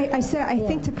end. That's what I said. I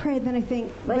think to pray, then I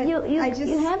think, but you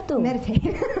have to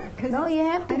meditate. No, you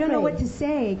have to. I don't know what to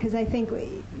say, because I think,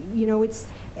 it's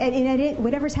and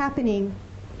whatever's happening,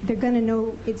 they're going to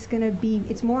know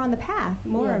it's more on the path,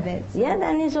 more of it. So. Yeah,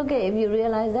 then it's okay. If you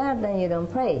realize that, then you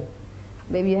don't pray.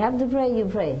 But if you have to pray, you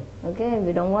pray. Okay? If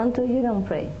you don't want to, you don't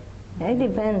pray. It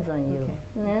depends on you. Okay.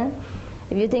 Yeah?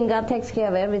 If you think God takes care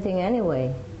of everything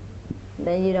anyway,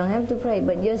 then you don't have to pray.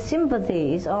 But your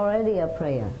sympathy is already a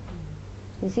prayer.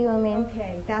 You see what I mean?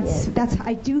 Okay, that's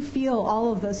I do feel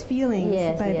all of those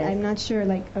feelings, but I'm not sure,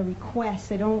 like a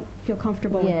request. I don't feel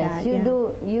comfortable with that.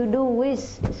 You do wish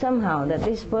somehow that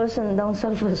this person don't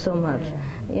suffer so much.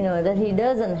 That he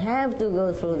doesn't have to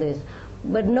go through this,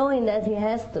 but knowing that he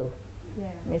has to.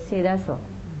 Yeah. You see, that's all.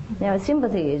 Now,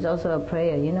 sympathy is also a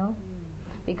prayer,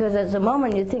 because at the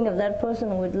moment you think of that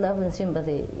person with love and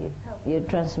sympathy, you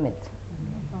transmit.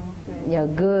 Yeah,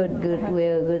 good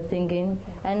will, good thinking.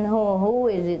 And who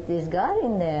is it? Is God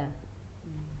in there?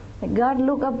 God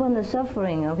look upon the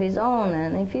suffering of his own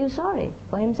and he feels sorry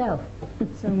for himself.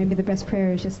 So maybe the best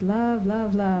prayer is just love,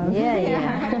 love, love.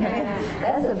 Yeah.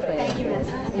 That's a prayer. Thank you, Miss.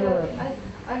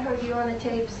 I heard you on the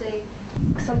tape say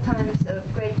sometimes a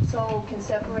great soul can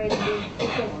separate into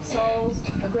different souls,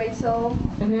 a great soul,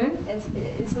 and it's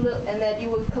and that you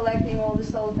were collecting all the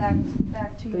souls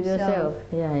back to yourself.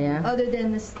 Yeah. Other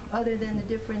than the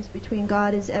difference between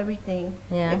God is everything,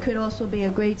 it could also be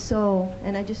a great soul.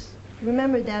 And I just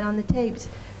remembered that on the tapes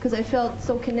because I felt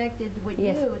so connected with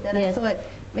you that I thought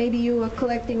maybe you were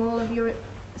collecting all of your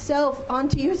self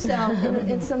onto yourself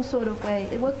in some sort of way?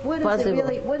 What is Possible. it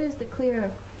really? What is the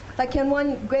clear? Like, can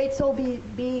one great soul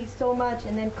be so much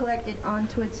and then collect it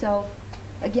onto itself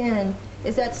again?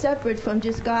 Is that separate from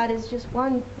just God is just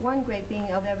one great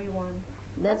being of everyone?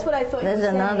 That's what I thought. That's you were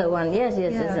another saying. one. Yes,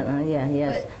 yes, Yeah.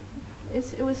 yes. But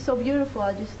it was so beautiful.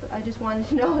 I just wanted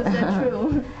to know, is that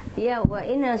true? Yeah, well,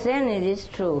 in a sense it is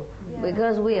true,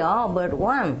 because we are all but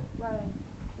one. Right.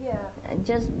 Yeah.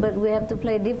 But we have to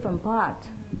play different parts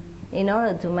in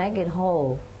order to make it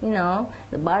whole. You know,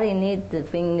 the body needs the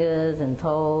fingers and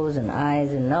toes and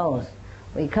eyes and nose.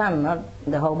 We cannot,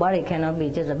 the whole body cannot be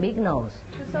just a big nose,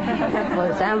 for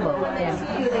example. When they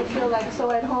see you, they feel like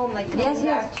so at home, like coming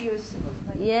back to you.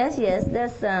 Like, Yes,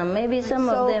 that's maybe some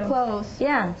so of them. Close.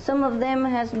 Yeah, some of them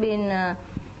has been a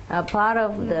part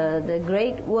of the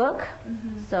great work,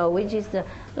 so which is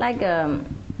like a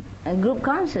group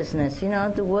consciousness, you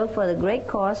know, to work for the great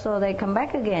cause, so they come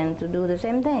back again to do the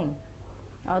same thing,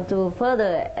 or to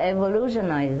further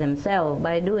evolutionize themselves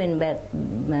by doing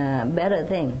better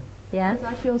thing. Yeah.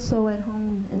 I feel so at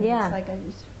home. And Yeah. It's like I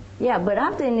just. Yeah, but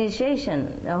after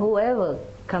initiation, whoever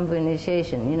come to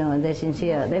initiation, you know, they're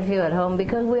sincere, they feel at home,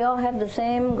 because we all have the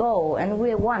same goal and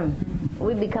we're one.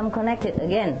 We become connected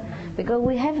again because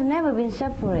we have never been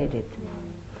separated.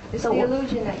 It's So the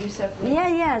illusion that you separate.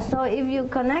 Yeah. So if you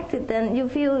connected, then you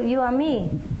feel you are me,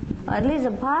 or at least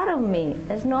a part of me.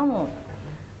 That's normal.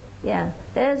 Yeah.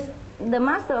 The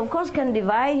master, of course, can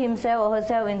divide himself or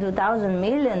herself into thousands,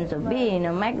 millions of beings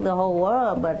and make the whole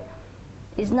world, but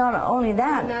it's not only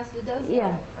that. The master does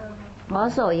Yeah. that.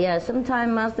 Also, yeah,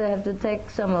 sometimes master have to take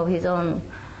some of his own,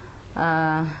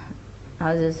 how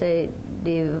to say,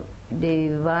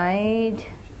 dividedness?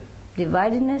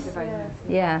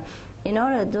 Yeah, in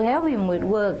order to help him with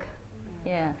work.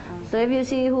 Yeah. So if you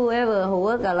see whoever who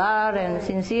work a lot and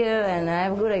sincere and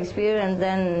have good experience,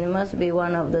 then it must be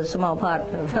one of the small part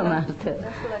of the master.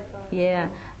 That's what I thought. Yeah.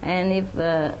 And if,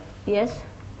 yes,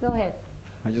 go ahead.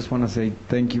 I just want to say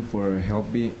thank you for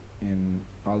helping in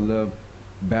all the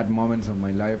bad moments of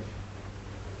my life.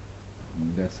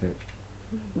 That's it.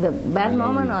 The bad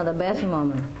moment or the best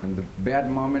moment? And the bad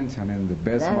moments and then the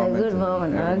best That's moments. a good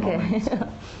moment, and the okay. moments.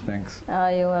 Thanks. Oh,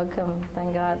 you're welcome.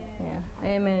 Thank God. Yeah.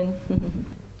 Amen.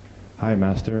 Hi,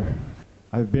 Master.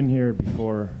 I've been here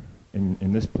before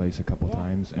in this place a couple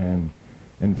times, and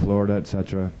in Florida,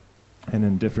 etc., and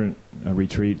in different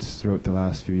retreats throughout the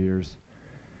last few years.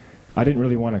 I didn't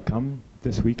really want to come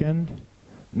this weekend.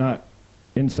 Not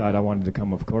inside, I wanted to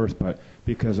come, of course, but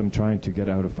because I'm trying to get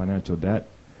out of financial debt,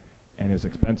 and it's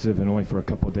expensive and only for a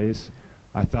couple of days,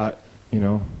 I thought, you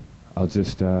know, I'll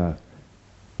just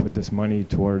put this money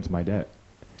towards my debt,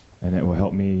 and it will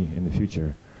help me in the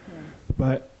future.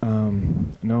 But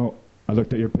no, I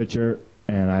looked at your picture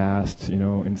and I asked, you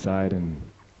know, inside, and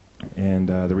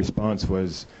the response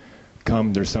was,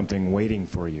 "Come, there's something waiting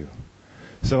for you."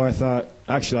 So I thought,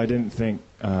 actually, I didn't think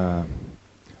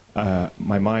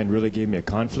my mind really gave me a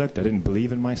conflict. I didn't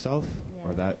believe in myself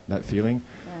or that feeling.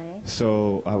 Right.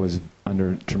 So I was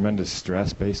under tremendous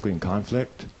stress, basically, and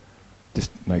conflict,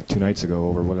 just like 2 nights ago,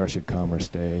 over whether I should come or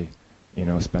stay, you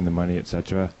know, spend the money,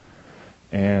 etc.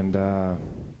 And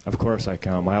of course I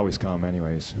come. I always come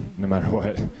anyways, no matter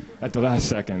what, at the last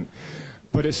second.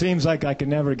 But it seems like I can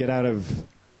never get out of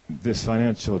this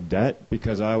financial debt,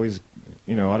 because I always,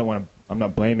 you know, I'm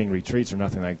not blaming retreats or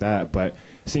nothing like that, but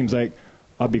it seems like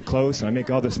I'll be close and I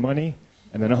make all this money,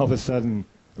 and then all of a sudden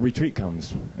a retreat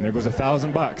comes and there goes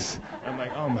 $1,000. I'm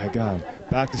like, oh my God,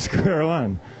 back to square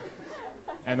one.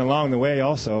 And along the way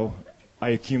also,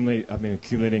 I've been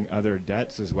accumulating other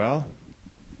debts as well.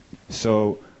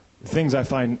 So things I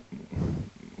find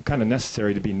kind of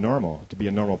necessary to be normal, to be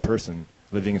a normal person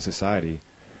living in society.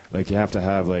 Like you have to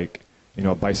have, like, you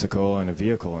know, a bicycle and a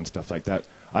vehicle and stuff like that.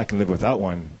 I can live without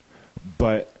one.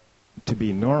 But to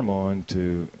be normal and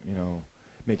to, you know,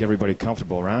 make everybody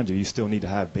comfortable around you, you still need to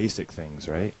have basic things,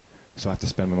 right? So I have to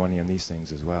spend my money on these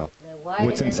things as well.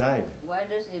 What's inside? Why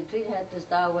does retreat have to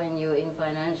start when you're in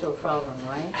financial problem,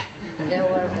 right? That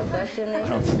was the question. I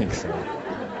don't think so.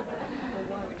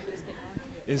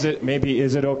 Is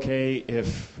it okay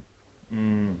if,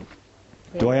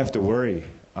 do I have to worry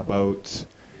about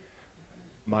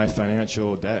my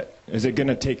financial debt? Is it going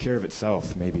to take care of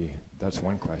itself, maybe? That's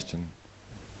one question.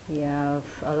 Yeah,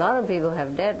 a lot of people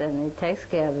have debt and it takes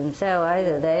care of themselves.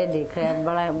 Either they declare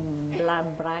blah, blah,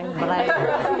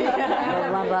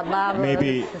 blah, blah,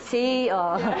 Maybe. See,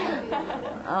 or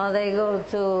they go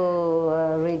to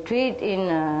a retreat in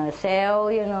a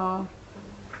cell, you know.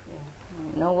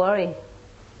 No worry,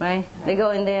 right? They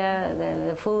go in there,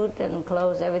 the food and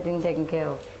clothes, everything taken care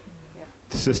of.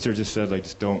 The sister just said, like,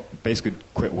 just don't, basically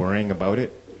quit worrying about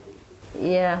it.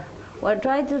 Yeah. Well,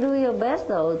 try to do your best,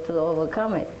 though, to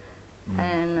overcome it.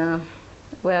 And,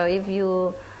 well, if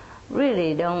you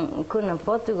really couldn't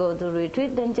afford to go to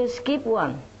retreat, then just skip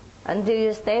one until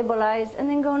you stabilize and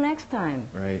then go next time.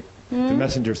 Right. The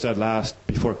messenger said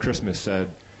before Christmas, I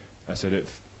said,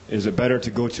 is it better to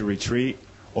go to retreat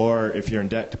or if you're in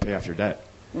debt to pay off your debt?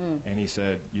 And he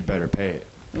said, you better pay it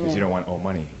because you don't want to owe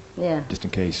money. Yeah. Just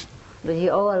in case. But you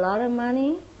owe a lot of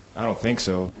money? I don't think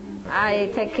so.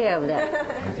 I take care of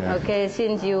that. Okay,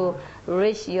 since you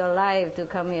risked your life to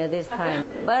come here this time.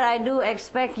 But I do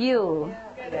expect you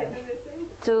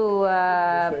to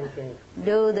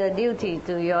do the duty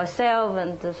to yourself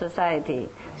and to society.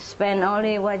 Spend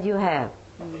only what you have.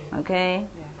 Okay?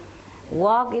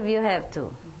 Walk if you have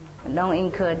to. Don't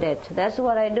incur debt. That's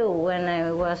what I do when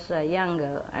I was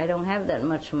younger. I don't have that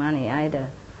much money either.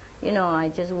 You know, I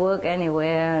just work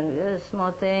anywhere, a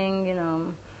small thing, you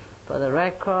know, for the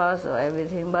Red Cross or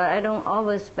everything, but I don't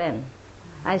overspend.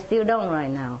 I still don't right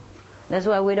now. That's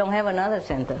why we don't have another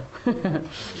center.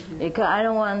 Because I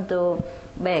don't want to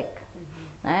beg.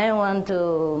 I don't want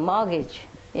to mortgage,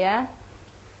 yeah?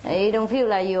 You don't feel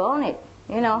like you own it,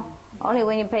 you know? Only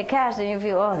when you pay cash then you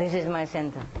feel, oh, this is my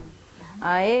center.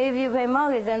 If you pay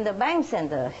mortgage, then the bank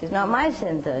center. It's not my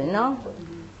center, you know?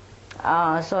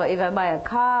 So if I buy a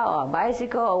car or a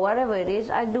bicycle or whatever it is,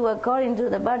 I do according to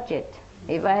the budget.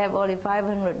 If I have only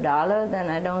 $500, then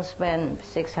I don't spend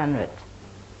 $600.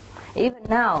 Even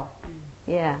now,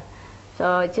 yeah.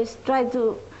 So just try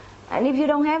to, and if you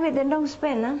don't have it, then don't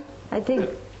spend, huh? I think.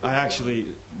 I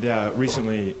actually,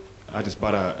 recently I just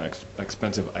bought an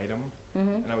expensive item,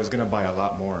 and I was going to buy a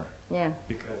lot more. Yeah.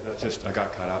 Because I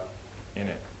got caught up in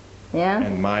it. Yeah.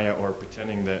 And Maya, or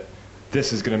pretending that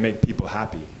this is going to make people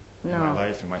happy. In my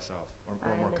life and myself, or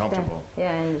more comfortable.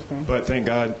 Yeah, I understand. But thank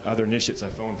God, other initiates I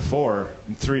phoned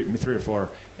three or four,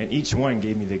 and each one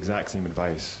gave me the exact same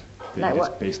advice. They like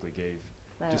just what? Basically gave.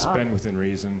 Like just spend within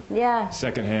reason. Yeah.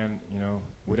 Secondhand, you know,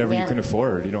 whatever you can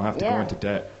afford. You don't have to go into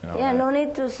debt. Yeah, no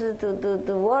need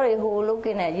to worry who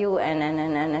looking at you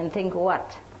and think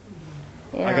what.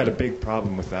 You I got a big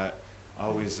problem with that.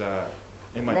 Always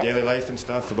in my daily life and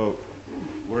stuff about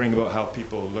worrying about how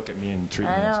people look at me and treat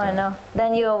me. I know.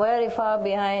 Then you're very far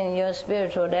behind your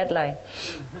spiritual deadline.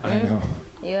 I know.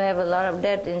 You have a lot of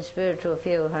debt in spiritual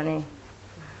field, honey.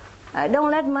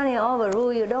 Don't let money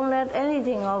overrule you. Don't let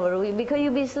anything overrule you because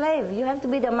you be slave. You have to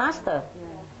be the master.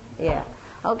 Yeah.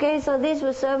 Okay, so this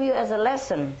will serve you as a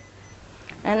lesson.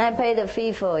 And I pay the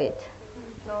fee for it.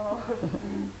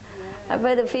 I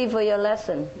pay the fee for your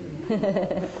lesson.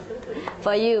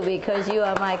 For you, because you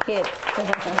are my kid.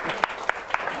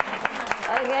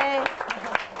 Okay?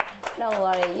 Don't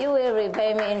worry. You will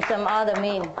repay me in some other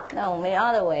mean. No, in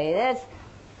other way.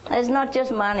 That's not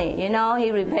just money. You know,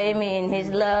 he repay me in his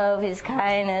love, his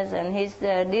kindness, and his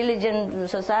diligent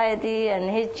society, and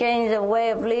his change of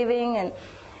way of living, and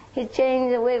his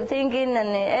change of way of thinking,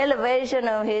 and the elevation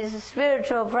of his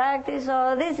spiritual practice.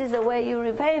 So this is the way you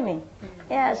repay me.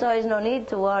 Yeah, so there's no need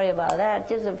to worry about that.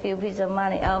 Just a few pieces of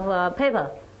money, of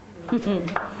paper.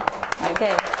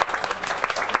 Okay.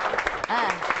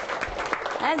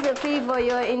 That's the fee for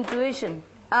your intuition.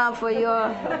 For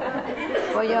your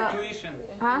tuition.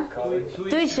 Huh?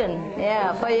 Tuition.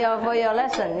 Yeah, for your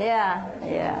lesson. Yeah.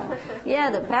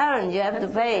 The parents you have to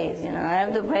pay. You know, I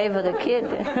have to pay for the kid.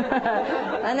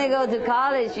 When they go to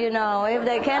college, you know, if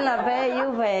they cannot pay,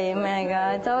 you pay. My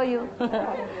God, I told you.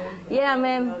 Yeah,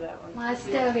 ma'am.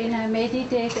 Master, when I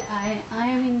meditate, I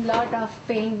am in lot of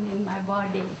pain in my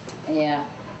body. Yeah.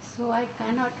 So I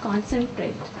cannot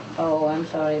concentrate. Oh, I'm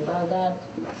sorry about that.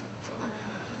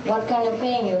 What kind of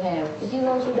pain you have? Did you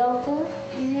go to doctor?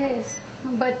 Yes,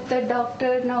 but the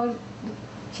doctor now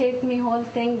checked me whole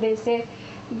thing. They say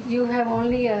you have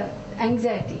only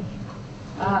anxiety.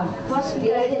 Possibly,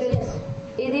 yes.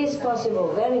 It is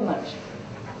possible, very much.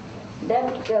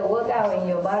 That work out in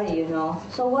your body, you know.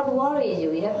 So what worries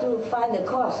you? You have to find the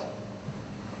cause.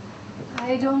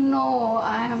 I don't know.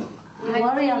 I'm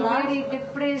very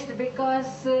depressed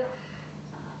because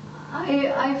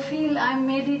I feel I'm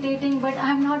meditating, but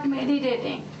I'm not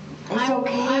meditating.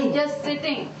 I'm just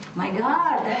sitting. My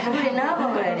God, that's good enough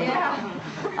already. Yeah.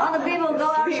 All the people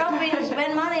go out shopping and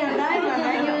spend money on diamond,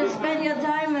 and you spend your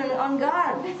time on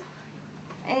God.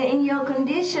 In your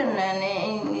condition and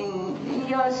in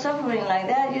your suffering like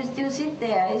that, you still sit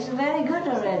there. It's very good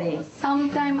already.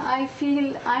 Sometimes I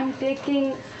feel I'm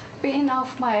taking pain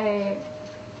off my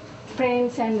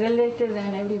friends and relatives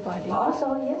and everybody.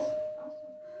 Also, yes.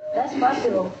 That's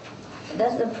possible.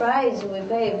 That's the price we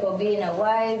pay for being a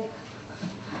wife,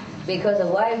 because a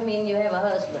wife means you have a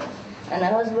husband. And a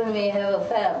husband may have a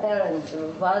parents,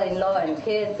 father-in-law and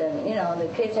kids, and the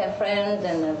kids have friends,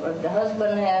 and the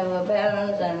husband have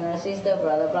parents and a sister,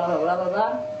 brother, blah, blah, blah, blah,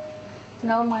 blah.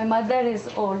 Now my mother is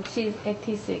old, she's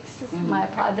 86. My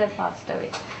father passed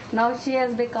away. Now she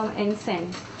has become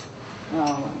insane. Oh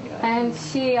my God. And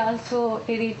she also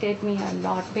irritates me a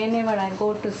lot. Whenever I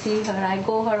go to see her, I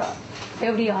go her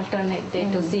every alternate day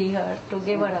to see her, to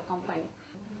give her a company.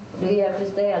 Do you have to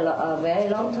stay a very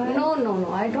long time?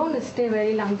 No, I don't stay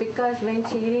very long because when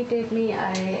she irritates me,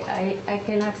 I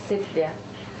cannot sit there.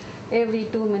 Every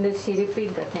 2 minutes she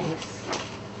repeats the things.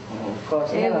 Of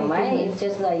course, never mind. It's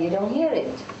just like you don't hear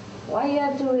it. Why you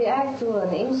have to react to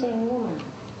an insane woman?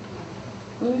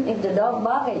 If the dog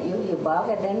bark at you, you bark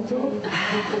at them too.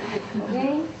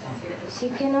 Okay? She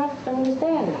cannot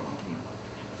understand.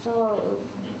 So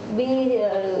be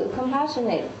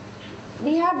compassionate.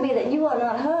 Be happy that you are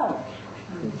not her.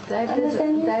 That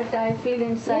I feel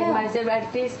inside myself.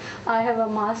 At least I have a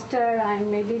master,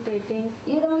 I'm meditating.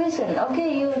 You don't listen.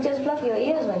 Okay, you just plug your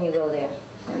ears when you go there.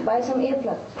 Buy some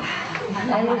earplugs.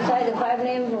 And recite the 5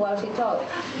 names while she talks.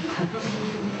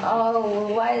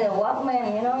 Oh, why the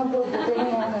Walkman, put the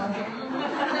thing on.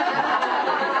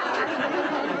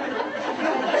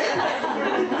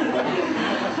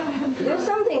 Do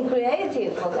something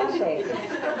creative, for God's sake.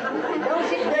 Don't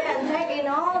sit there and take in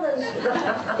all the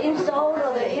insult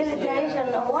or the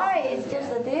irritation. Why? It's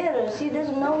just a theater. She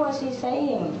doesn't know what she's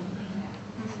saying.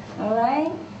 All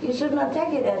right? You should not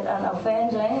take it as an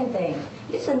offense or anything.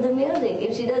 Listen to music.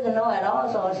 If she doesn't know at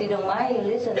all, so she don't mind, you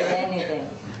listen to anything.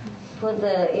 Put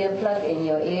the earplug in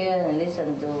your ear and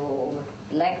listen to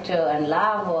lecture and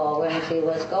laugh, or when she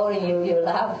was scolding you, you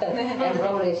laugh, and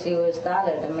probably she was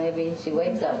startled, and maybe she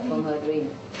wakes up from her dream.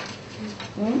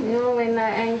 When I'm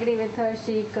angry with her,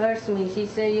 she curses me. She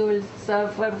says, you will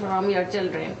suffer from your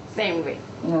children. Same way.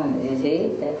 You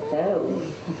see, that's terrible.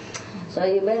 So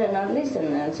you better not listen,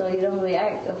 and so you don't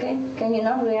react, okay? Can you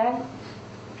not react?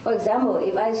 For example,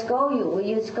 if I scold you, will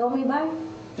you scold me back?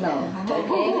 No.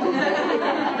 Okay?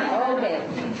 Okay.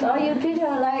 So you treat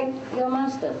her like your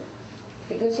master,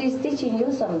 because she's teaching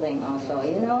you something also,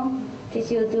 Teach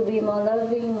you to be more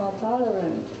loving, more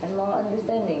tolerant, and more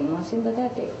understanding, more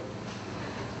sympathetic.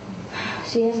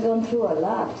 She has gone through a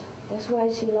lot. That's why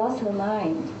she lost her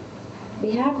mind.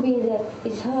 Be happy that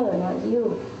it's her, not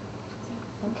you.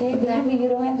 Okay? Be happy you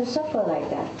don't have to suffer like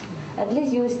that. At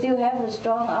least you still have a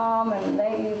strong arm and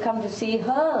then you come to see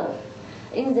her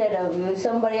instead of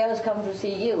somebody else come to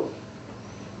see you.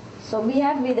 So be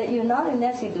happy that you're not in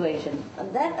that situation.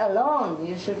 And that alone,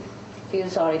 you should feel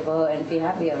sorry for her and be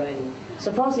happy already.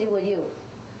 Suppose it were you.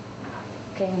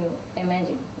 Can you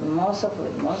imagine? More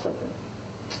suffering, more suffering.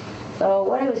 So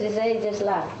whatever she say, just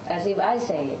laugh, as if I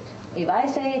say it. If I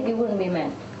say it, you wouldn't be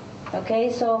mad.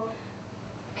 Okay, so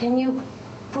can you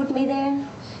put me there?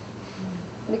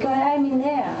 Because I'm in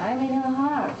there, I'm in her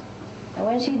heart. And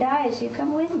when she dies, she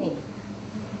come with me.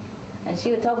 And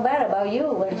she will talk bad about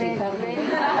you when she comes.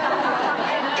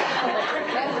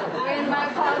 When my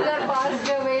father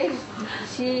passed away,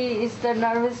 she is the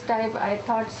nervous type. I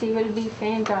thought she will be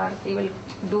faint or she will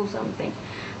do something.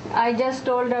 I just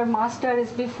told her, Master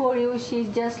is before you. She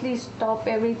justly stop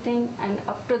everything. And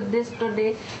up to this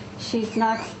today, she's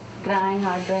not crying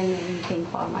or doing anything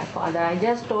for my father. I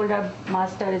just told her,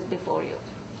 Master is before you.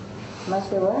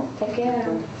 Master what? Take care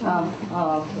of her?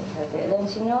 Oh, okay. Then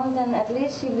she knows, then at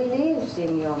least she believes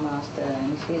in your master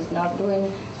and she's not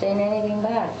saying anything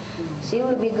bad. She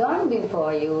will be gone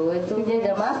before you to be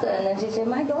the master, and then she said,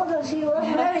 my daughter, she was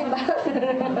very bad.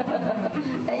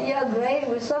 And your grave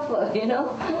will suffer,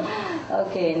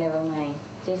 Okay, never mind.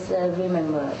 Just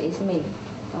remember, it's me.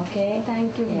 Okay?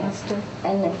 Thank you, Master.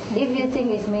 And if you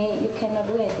think it's me, you cannot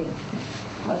do anything.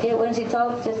 Okay, when she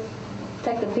talks, just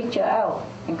take the picture out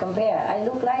and compare. I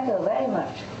look like her very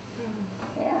much.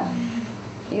 Yeah.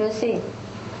 You'll see.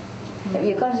 If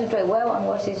you concentrate well on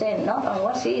what she's saying, not on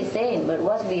what she is saying, but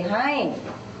what's behind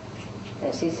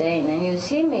that she's saying, and you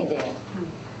see me there,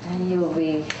 and you'll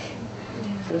be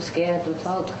too scared to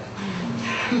talk.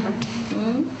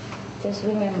 Just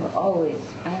remember, always,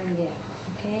 I'm there.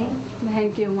 Okay?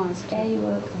 Thank you, Master. Yeah, you're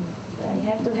welcome. You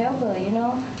have to help her,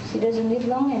 She doesn't live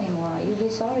long anymore. You'll be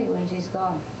sorry when she's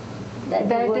gone.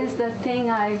 That is the thing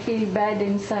I feel bad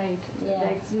inside. Yeah.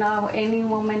 Like now any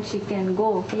moment she can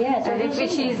go. Yeah, so and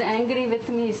if she is angry with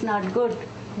me, it's not good.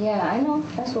 Yeah, I know.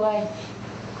 That's why.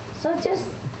 So just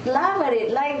laugh at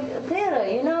it like theater,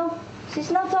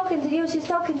 She's not talking to you. She's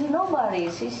talking to nobody.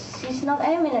 She's not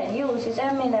aiming at you. She's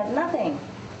aiming at nothing.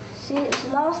 She's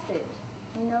lost it,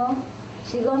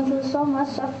 She's gone through so much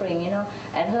suffering,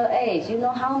 at her age. You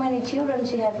know how many children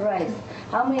she had raised,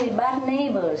 how many bad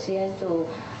neighbors she has to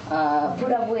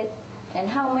put up with, and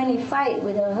how many fights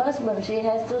with her husband she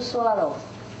has to swallow.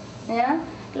 Yeah?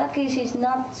 Lucky she's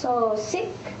not so sick.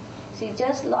 She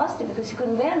just lost it because she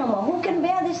couldn't bear no more. Who can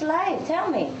bear this life? Tell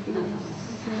me.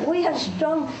 We are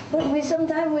strong, but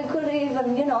sometimes we could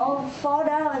even, fall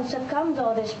down and succumb to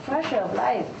all this pressure of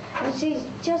life. And she's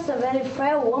just a very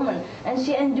frail woman, and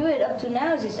she endured up to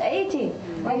now. She's 80.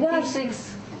 My God.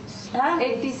 86. Huh?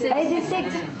 86.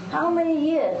 86. How many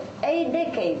years? 8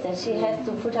 decades that she has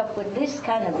to put up with this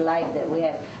kind of life that we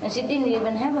have. And she didn't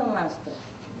even have a master.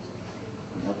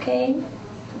 Okay?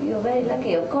 You're very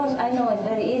lucky. Of course, I know it's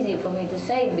very easy for me to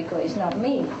say it because it's not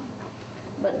me.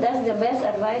 But that's the best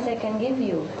advice I can give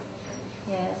you.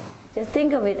 Yes. Just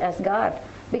think of it as God.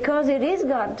 Because it is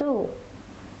God too.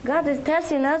 God is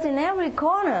testing us in every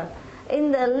corner,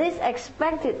 in the least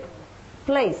expected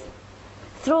place,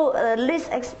 through a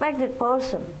least expected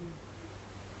person.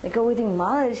 Because we think,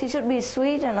 Mother, she should be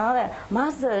sweet and all that.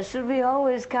 Master should be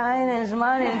always kind and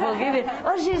smiling and forgiving.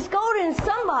 Oh, she's scolding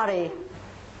somebody.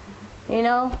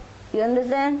 You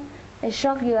understand? It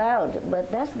shock you out, but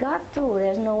that's God too.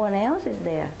 There's no one else is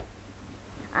there.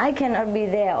 I cannot be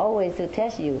there always to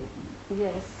test you.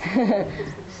 Yes.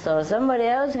 So somebody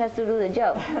else has to do the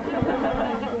job.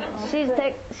 She's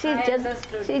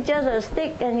just a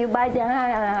stick, and you bite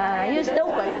the you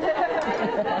stupid.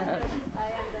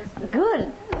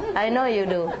 Good. I know you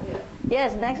do.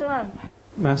 Yes. Next one.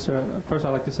 Master, first I'd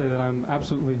like to say that I'm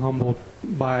absolutely humbled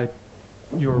by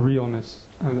your realness.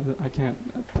 I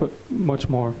can't put much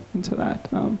more into that.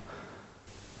 I'm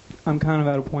kind of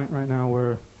at a point right now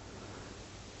where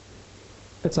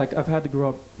it's like I've had to grow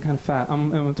up kind of fat.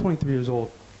 I'm 23 years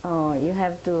old. Oh, you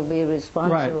have to be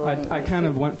responsible. Right. I kind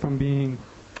of went from being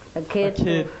a kid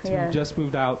to yeah. just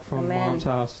moved out from mom's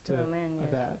house to a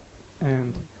dad.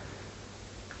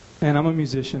 And I'm a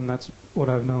musician. That's what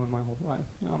I've known my whole life.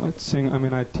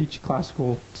 I teach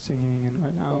classical singing, and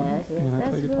right now I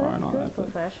play guitar and all that.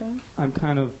 But I'm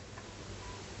kind of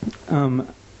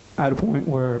at a point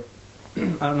where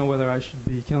I don't know whether I should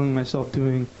be killing myself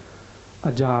doing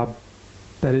a job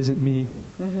that isn't me,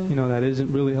 that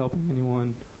isn't really helping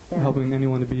anyone, helping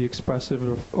anyone to be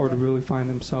expressive or to really find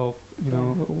themselves,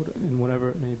 in whatever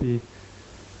it may be,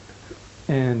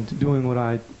 and doing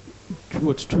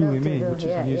what's truly me, which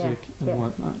is music and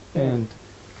whatnot. And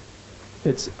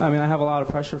I have a lot of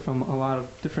pressure from a lot of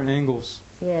different angles.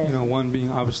 Yes. One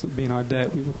being obviously being our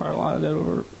debt. We require a lot of debt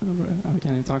over I can't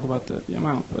even talk about the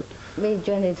amount, but being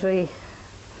 23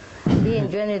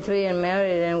 and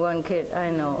married and one kid, I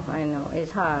know.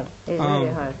 It's hard. It's really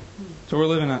hard. So we're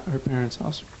living at her parents'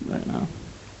 house right now.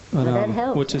 But that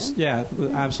helps. Which is,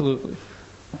 absolutely.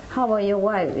 How about your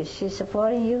wife? Is she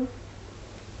supporting you?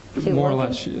 More or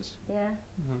less she is. Yeah?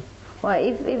 Mm-hmm. Well,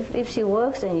 if she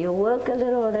works and you work a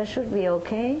little, that should be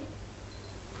okay.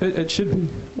 It should be.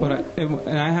 But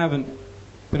I haven't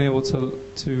been able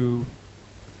to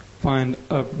find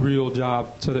a real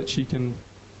job so that she can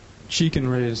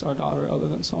raise our daughter other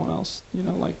than someone else,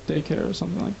 like daycare or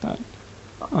something like that.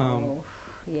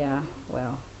 Yeah,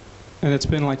 well. And it's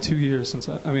been like 2 years since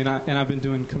I've been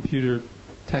doing computer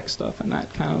tech stuff, and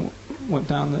that kind of went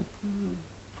down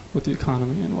with the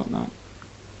economy and whatnot.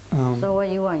 So what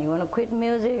do you want? You want to quit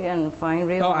music and find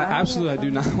real money? Absolutely, I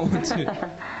do not want to.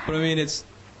 But it's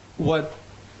what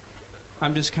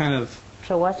I'm just kind of...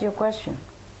 So what's your question?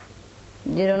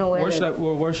 You don't know where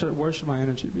should my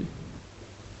energy be?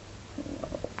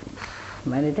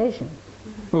 Meditation.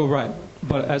 Well, right.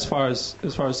 But as far as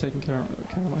taking care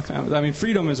of my family,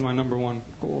 freedom is my number one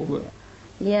goal. But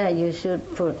yeah, you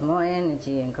should put more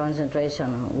energy and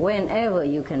concentration whenever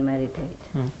you can meditate.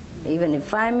 Even if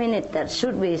 5 minutes, that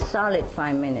should be solid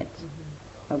 5 minutes.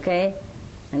 Okay?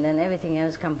 And then everything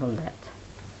else comes from that.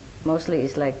 Mostly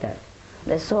it's like that.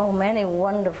 There's so many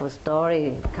wonderful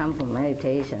stories come from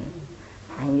meditation,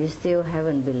 and you still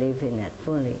haven't believed in it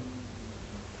fully.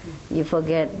 You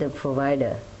forget the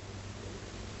provider.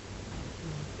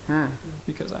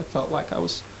 Because I felt like I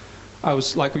was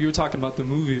like you were talking about the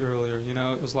movie earlier,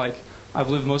 it was like I've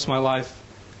lived most of my life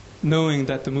knowing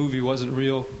that the movie wasn't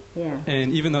real. Yeah.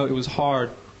 And even though it was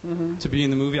hard to be in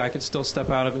the movie, I could still step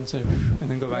out of it and say, and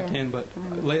then go back in. But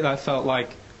lately I felt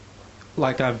like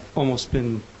I've almost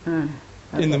been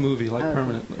in the movie,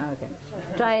 permanently. Okay.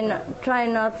 Try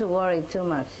not to worry too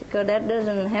much, because that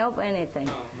doesn't help anything.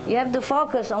 You have to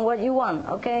focus on what you want,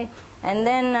 okay? And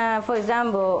then, for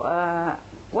example,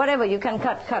 whatever you can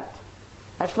cut.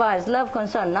 As far as love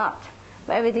concerned, not.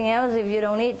 But everything else, if you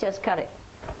don't need, just cut it.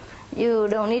 You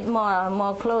don't need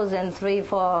more clothes than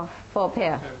 3-4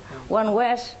 pair. One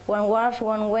wash,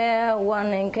 one wear, one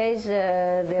in case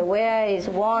the wear is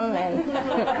worn, and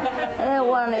another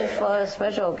one is for a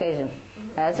special occasion.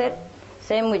 That's it.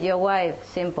 Same with your wife,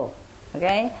 simple.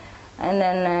 Okay? And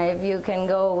then if you can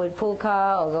go with pool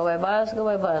car or go by bus,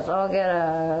 or get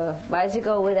a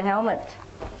bicycle with a helmet.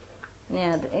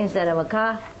 Yeah, instead of a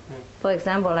car, for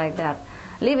example, like that.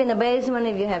 Live in the basement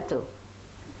if you have to,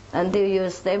 until you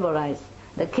stabilize.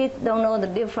 The kids don't know the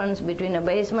difference between a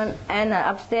basement and an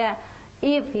upstairs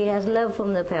if he has love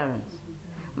from the parents.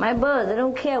 My birds, they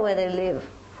don't care where they live,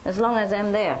 as long as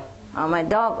I'm there. Or my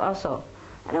dog also.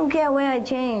 I don't care where I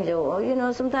change,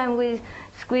 or sometimes we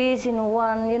squeeze in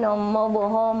one, mobile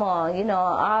home or,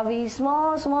 RV,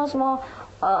 small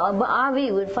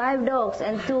RV with 5 dogs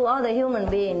and 2 other human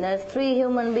beings. There's 3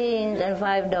 human beings and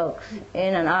 5 dogs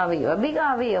in an RV. A big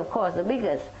RV, of course, the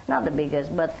biggest. Not the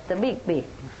biggest, but the big.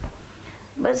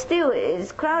 But still,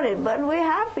 it's crowded, but we're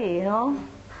happy,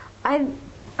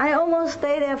 I almost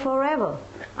stay there forever.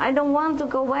 I don't want to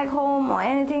go back home or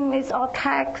anything. It's all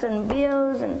tax and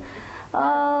bills and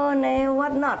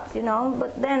whatnot,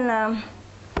 But then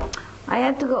I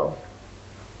have to go.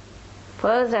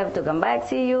 First, I have to come back,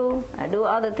 see you. I do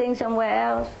other things somewhere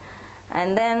else.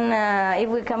 And then if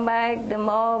we come back, the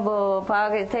mobile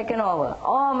park is taken over.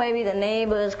 Or maybe the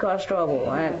neighbors cause trouble.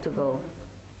 I have to go.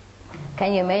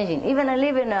 Can you imagine? Even I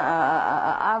live in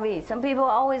a RV. Some people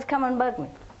always come and bug me.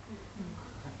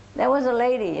 There was a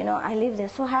lady, I live there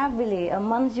so happily. A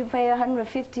month you pay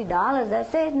 $150.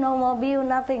 That's it. No more bill,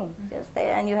 nothing. Just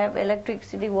there, and you have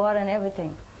electricity, water, and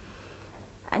everything.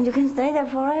 And you can stay there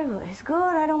forever. It's good.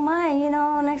 I don't mind,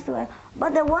 next to her.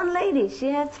 But the one lady, she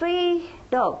had 3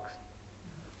 dogs,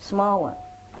 small one,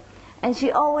 and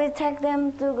she always take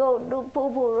them to go do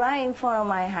poo-poo right in front of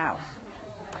my house.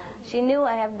 She knew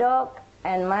I have dog,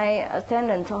 and my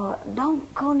attendant told her,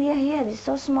 "Don't go near here. It's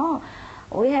so small.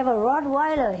 We have a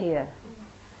Rottweiler here,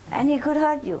 and he could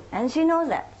hurt you." And she knows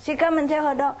that. She come and tell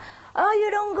her dog, "Oh,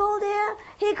 you don't go there.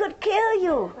 He could kill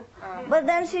you." But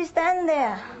then she stand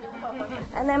there.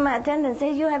 And then my attendant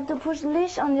says, "You have to push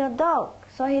leash on your dog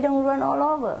so he don't run all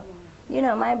over.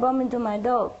 Might bump into my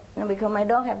dog. Because my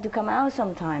dog have to come out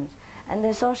sometimes. And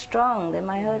they're so strong, they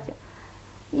might hurt you."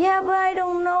 "Yeah, but I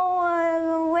don't know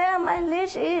where my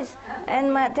leash is."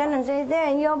 And my attendant says, "There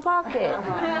in your pocket."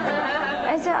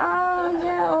 I said, "Oh,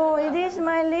 yeah, it is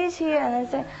my leash here." And I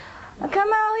said,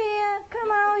 "Come out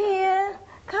here,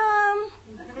 come.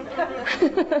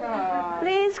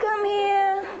 Please come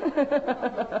here."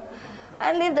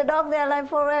 I leave the dog there like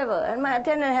forever. And my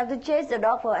attendant have to chase the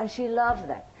dog for her, and she loves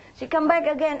that. She come back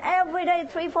again every day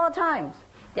 3-4 times.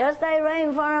 Just stay right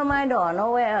in front of my door,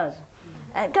 nowhere else.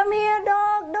 And "Come here,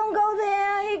 dog, don't go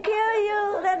there, he kill you.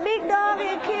 That big dog,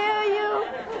 he kill you."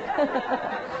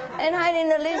 And hiding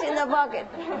the leash in the pocket.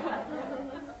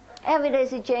 Every day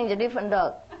she change a different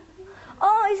dog.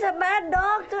 "Oh, it's a bad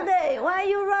dog today. Why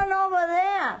you run over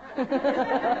there?"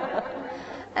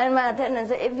 And my attendant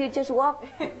said, "If you just walk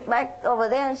back over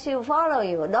there, she'll follow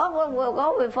you. Dog will go,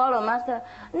 will follow master."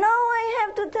 "No, I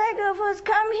have to take her first.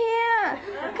 Come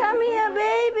here,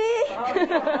 baby."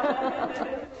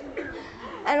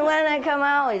 And when I come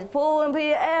out, it's pool and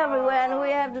pee everywhere, and we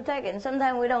have to take it. And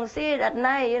sometimes we don't see it at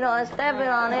night,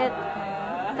 stepping on it.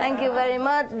 "Thank you very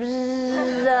much."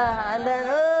 And then,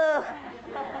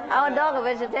 our dog are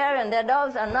vegetarian, their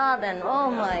dogs are not, and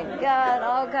oh my God,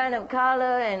 all kind of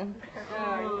color, and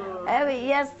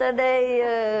yesterday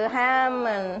ham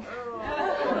and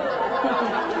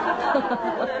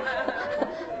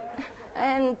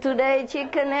and today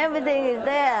chicken, everything is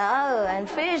there, and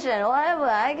fish and whatever.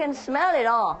 I can smell it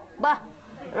all, but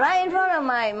right in front of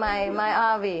my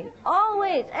RV,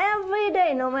 always, every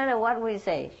day, no matter what we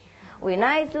say. We're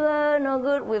nice to her, no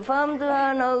good. We're firm to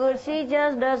her, no good. She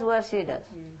just does what she does.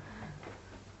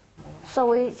 So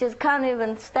we just can't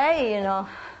even stay,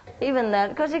 even that,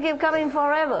 because she keeps coming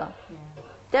forever,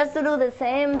 just to do the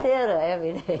same theater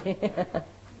every day.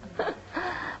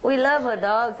 We love her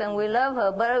dogs and we love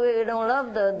her, but we don't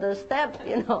love the step,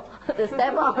 the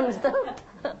step-on stuff.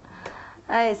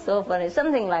 It's so funny.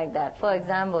 Something like that, for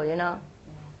example,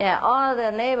 Yeah, all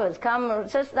the neighbors come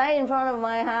just right in front of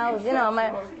my house, and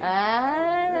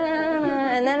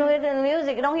then with the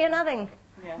music, you don't hear nothing.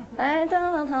 And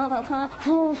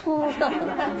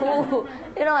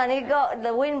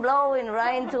the wind blowing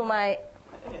right into my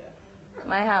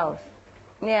house.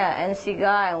 Yeah, and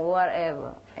cigar and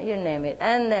whatever, you name it.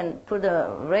 And then put the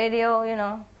radio,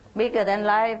 bigger than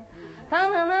life.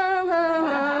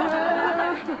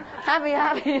 Happy,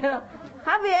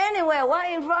 happy anywhere,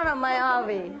 right in front of my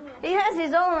RV. He has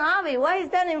his own RV. Why is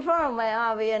that in front of my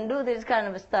RV and do this kind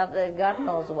of stuff that God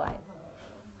knows why?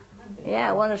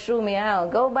 Yeah, want to shoot me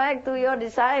out. Go back to your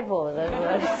disciples. That's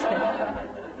what he said.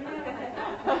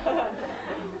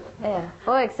 Yeah.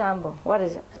 For example, what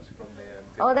is it?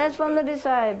 Oh, that's from the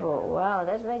disciple. Wow,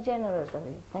 that's very generous of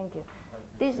you. Thank you.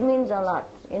 This means a lot,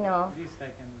 you know.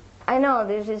 I know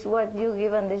this is what you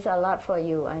given. This a lot for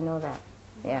you. I know that.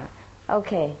 Yeah.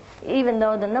 Okay. Even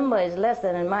though the number is less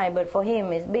than mine, but for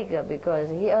him it's bigger because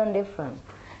he earned different.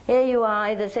 Here you are,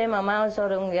 it's the same amount, so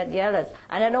don't get jealous.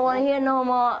 And I don't want to hear no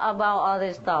more about all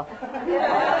this stuff.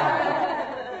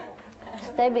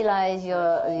 Stabilize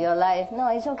your life. No,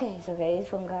 it's okay. It's okay. It's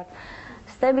from God.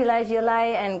 Stabilize your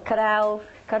life and cut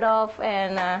off,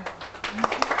 and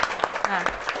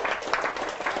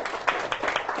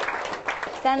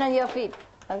stand on your feet.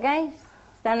 Okay?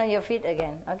 Stand on your feet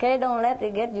again. Okay? Don't let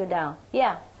it get you down.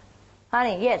 Yeah.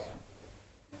 Honey, yes.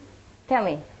 Tell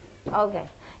me. Okay.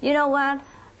 You know what?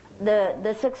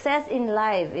 The success in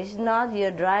life is not you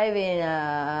driving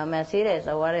a Mercedes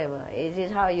or whatever. It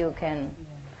is how you can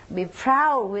be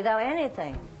proud without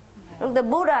anything. Look, the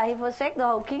Buddha, he forsake the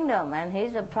whole kingdom, and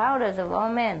he's the proudest of all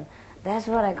men. That's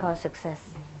what I call success.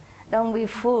 Don't be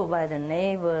fooled by the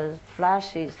neighbors,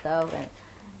 flashy stuff, and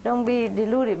don't be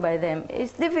deluded by them.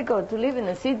 It's difficult to live in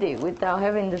a city without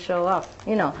having to show up.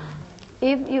 You know,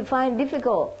 if you find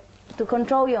difficult to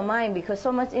control your mind because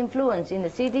so much influence in the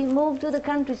city, move to the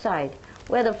countryside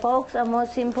where the folks are more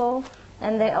simple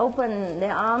and they open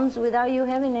their arms without you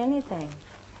having anything.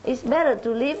 It's better to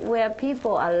live where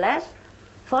people are less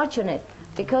fortunate,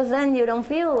 because then you don't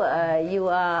feel you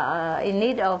are in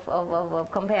need of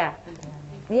compare.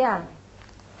 Yeah.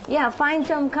 Yeah, find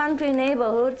some country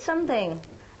neighborhood, something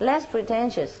less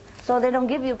pretentious, so they don't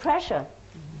give you pressure.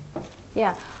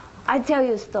 Yeah. I tell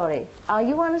you a story.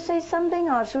 You want to say something,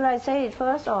 or should I say it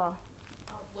first, or?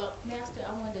 Well, Master,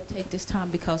 I wanted to take this time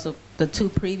because of the two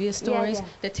previous stories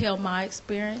to tell my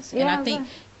experience, and I think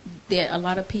that a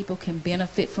lot of people can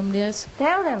benefit from this.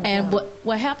 Tell them. And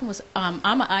what happened was, I'm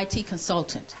an IT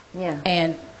consultant. Yeah.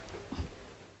 And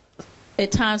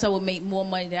at times I would make more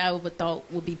money than I ever thought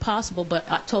would be possible, but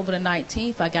October the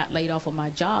 19th, I got laid off of my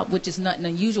job, which is nothing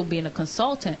unusual being a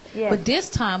consultant. Yeah. But this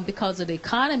time, because of the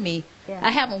economy,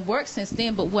 I haven't worked since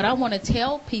then. But what I want to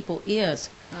tell people is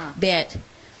that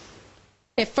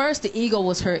at first the ego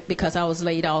was hurt because I was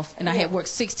laid off, and I had worked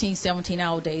 16,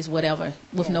 17-hour days, whatever,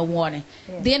 with no warning.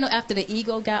 Then after the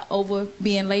ego got over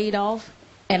being laid off,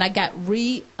 and I got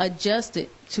readjusted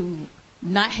to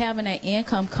not having that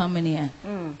income coming in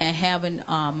and having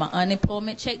my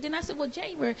unemployment check. Then I said, well,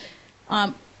 January,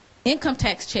 income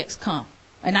tax checks come,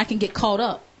 and I can get caught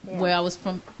up where I was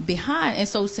from behind. And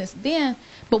so since then,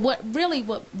 but what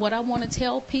I want to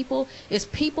tell people is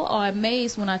people are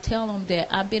amazed when I tell them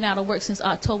that I've been out of work since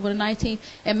October the 19th.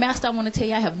 And Master, I want to tell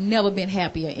you, I have never been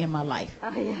happier in my life.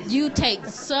 Oh, yes. You take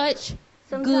such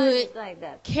Sometimes good it's like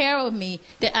that. care of me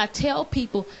that I tell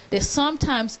people that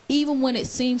sometimes, even when it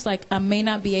seems like I may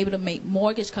not be able to make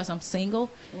mortgage because I'm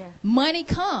single, money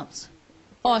comes,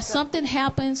 or something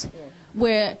happens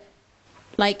where,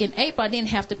 like in April, I didn't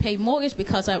have to pay mortgage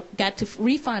because I got to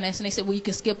refinance, and they said, well, you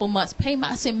can skip a month's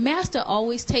payment. I said, Master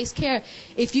always takes care.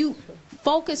 If you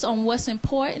focus on what's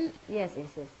important,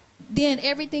 then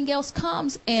everything else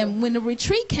comes. And when the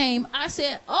retreat came, I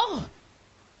said, oh,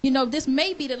 you know, this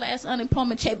may be the last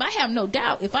unemployment check, but I have no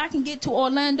doubt if I can get to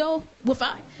Orlando,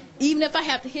 even if I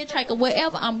have to hitchhike or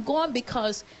wherever, I'm going,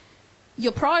 because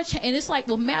your priority. And it's like,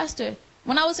 well, Master,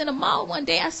 when I was in the mall one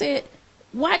day, I said,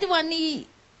 why do I need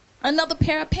another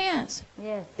pair of pants?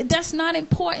 Yes. That's not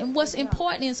important. What's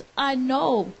important is I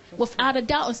know without a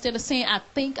doubt, instead of saying I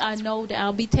think I know that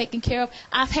I'll be taken care of,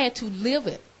 I've had to live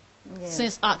it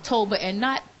since October and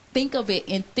not think of it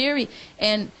in theory.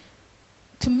 And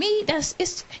to me,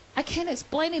 I can't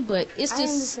explain it, but it's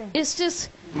just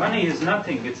money is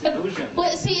nothing. It's illusion.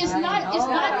 But see, it's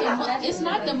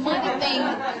not the money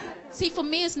thing. See, for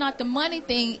me, it's not the money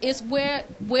thing. It's where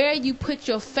you put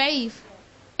your faith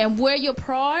and where your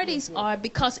priorities are,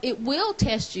 because it will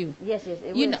test you. Yes,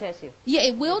 it will test you. Yeah,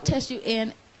 it will test you.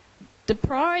 And the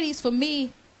priorities for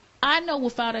me, I know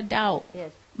without a doubt,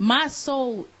 my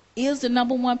soul is the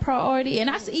number one priority. And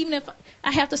I said, even if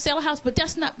I have to sell a house, but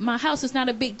my house is not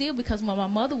a big deal, because when my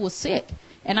mother was sick,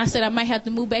 and I said I might have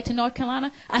to move back to North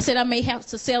Carolina, I said I may have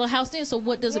to sell a house then. So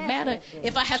what does it matter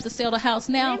if I have to sell the house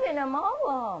now? Live in a mobile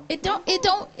home.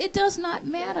 It does not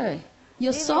matter.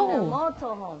 Your soul. Live in a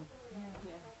motor home.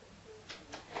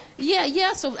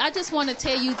 Yeah. So I just want to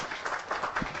tell you.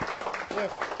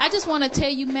 I just want to tell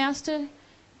you, Master,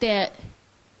 that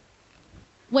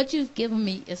what you've given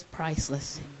me is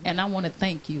priceless, and I want to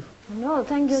thank you. No,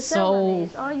 thank you so much.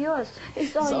 It's all yours.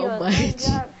 It's all yours.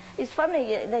 Much. It's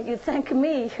funny that you thank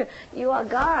me. You are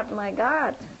God, my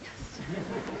God.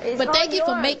 But thank you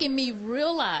for making me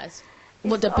realize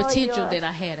what the potential that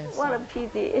I had inside. What a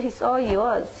pity. It's all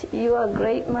yours. You are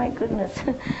great, my goodness.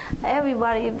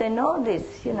 Everybody, if they know this,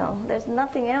 there's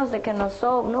nothing else that cannot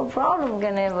solve. No problem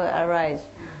can ever arise.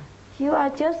 You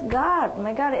are just God.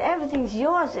 My God, everything's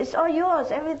yours. It's all yours.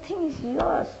 Everything is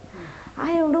yours.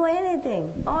 I don't do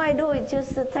anything. All I do is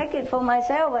just take it for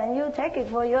myself, and you take it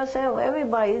for yourself.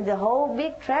 Everybody, the whole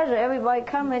big treasure, everybody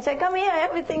come and say, come here,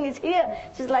 everything is here.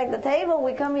 Just like the table,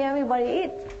 we come here, everybody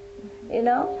eat,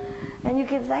 And you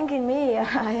keep thanking me.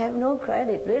 I have no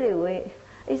credit, really.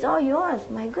 It's all yours.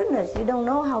 My goodness, you don't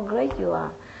know how great you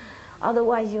are.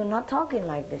 Otherwise, you're not talking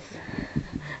like this.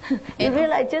 You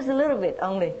realize just a little bit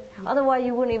only. Otherwise,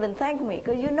 you wouldn't even thank me,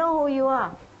 because you know who you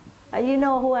are. You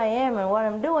know who I am and what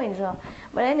I'm doing.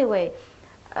 But anyway,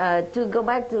 to go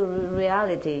back to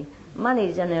reality, money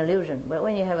is an illusion. But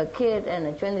when you have a kid and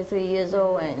a 23 years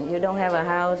old and you don't have a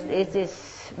house, it's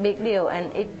this big deal.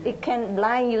 And it can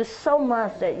blind you so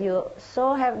much that you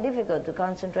so have difficult to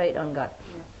concentrate on God.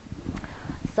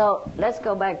 So let's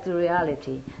go back to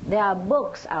reality. There are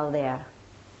books out there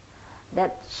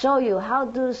that show you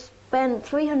how to spend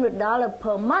 $300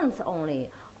 per month only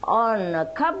on a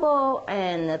couple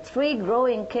and 3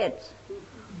 growing kids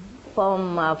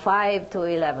from 5 to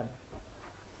 11.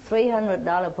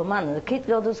 $300 per month. The kids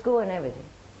go to school and everything.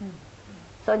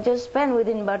 So just spend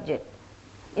within budget.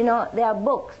 There are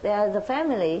books. There's a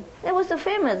family. There was a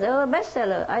famous, there was a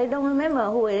bestseller. I don't remember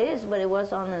who it is, but it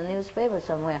was on a newspaper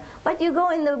somewhere. But you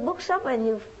go in the bookshop and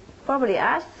you probably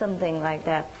ask something like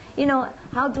that.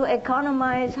 How to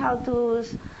economize, how to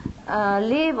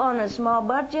live on a small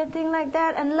budget, thing like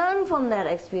that, and learn from that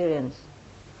experience.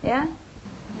 Yeah?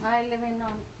 I live in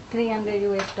 $300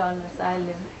 US. I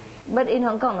live. But in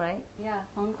Hong Kong, right? Yeah,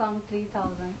 Hong Kong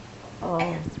 3,000.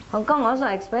 Oh, Hong Kong also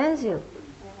expensive.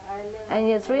 And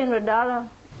you're $300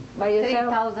 by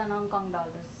yourself? 3,000 Hong Kong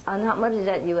dollars. And how much is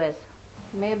that US?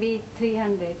 Maybe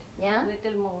 300. Yeah?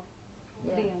 Little more.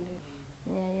 Yeah. 300.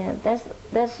 Yeah.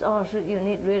 That's all you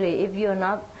need really. If you're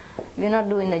not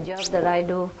doing the job that I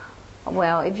do,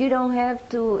 well, if you don't have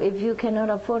to, if you cannot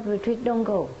afford retreat, don't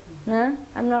go. Huh?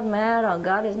 I'm not mad, or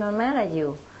God is not mad at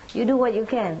you. You do what you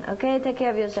can, okay? Take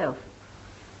care of yourself.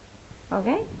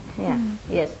 Okay? Yeah.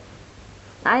 Yes.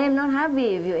 I am not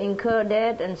happy if you incur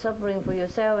debt and suffering for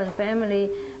yourself and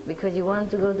family because you want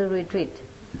to go to retreat.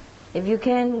 If you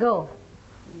can, go.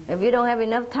 If you don't have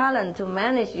enough talent to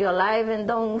manage your life, and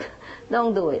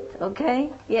don't do it, okay?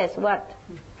 Yes, what?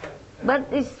 But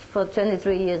it's for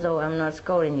 23 years old, I'm not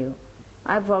scolding you.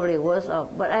 I probably was off,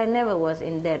 but I never was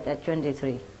in debt at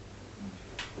 23.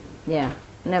 Yeah,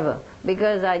 never.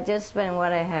 Because I just spend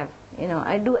what I have.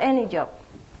 I do any job.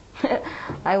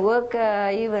 I work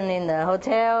even in the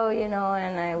hotel,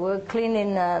 and I work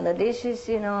cleaning the dishes,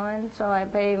 and so I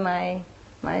pay my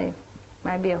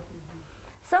bill.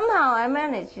 Somehow I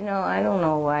manage, I don't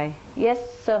know why. Yes,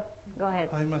 sir, go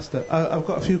ahead. Hi, Master. I've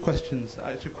got a few questions,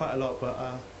 actually quite a lot, but...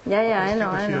 Yeah, I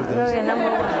know. Okay, number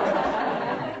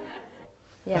one.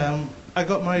 Yeah. I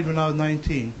got married when I was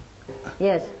 19.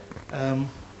 Yes.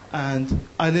 And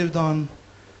I lived on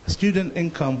student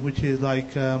income, which is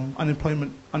like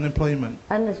unemployment.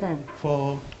 Understand.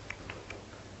 For,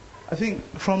 I think,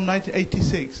 from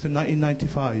 1986 to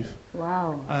 1995.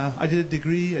 Wow. I did a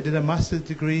degree. I did a master's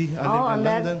degree. I lived in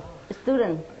London.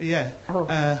 Student. Yeah. Oh.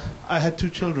 I had 2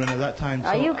 children at that time.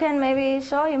 So you can maybe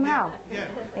show him how.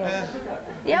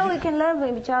 Yeah. We can learn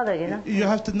from each other, You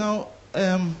have to know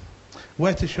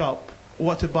where to shop,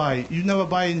 what to buy. You never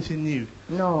buy anything new.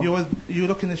 No. You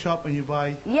look in the shop and you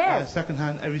buy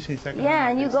second-hand, everything second-hand. Yeah,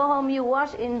 and you go home, you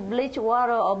wash in bleach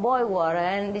water or boil water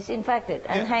and disinfect it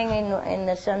and hang in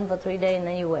the sun for 3 days and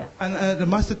then you wear. And the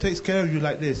master takes care of you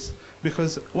like this,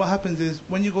 because what happens is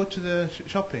when you go to the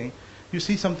shopping, you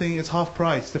see something is half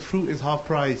price, the fruit is half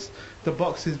price, the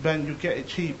box is bent, you get it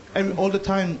cheap. All the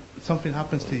time something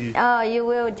happens to you. Oh, you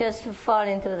will just fall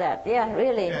into that. Yeah,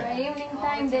 really. Evening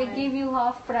time they give you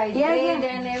half price. Yeah.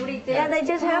 And everything. Yeah, they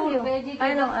just help you.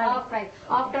 I know. Half price.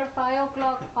 After 5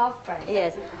 o'clock, half price.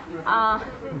 Yes.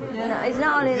 It's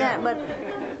not only that, but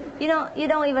you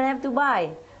don't even have to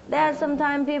buy. There are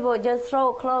sometimes people just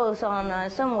throw clothes on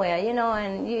somewhere,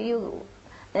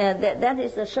 and that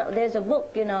is the show. There's a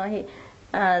book,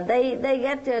 they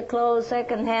get their clothes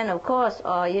second hand, of course,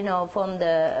 or from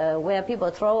the where people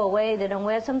throw away, they don't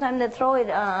wear. Sometimes they throw it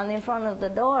in front of the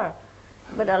door,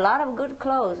 but a lot of good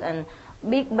clothes and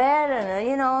big bed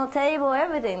and table,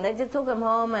 everything. They just took them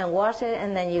home and wash it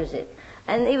and then use it.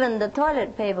 And even the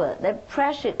toilet paper, they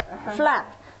press it flat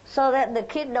so that the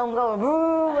kid don't go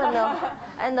boom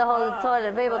and the whole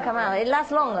toilet paper come out. It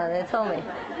lasts longer, they told me.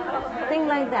 Things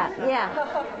like that,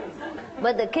 yeah.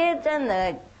 But the kids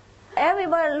and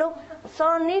everybody look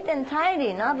so neat and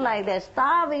tidy, not like they're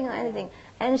starving or anything.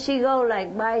 And she go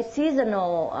like buy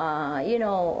seasonal,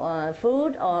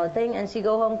 food or thing, and she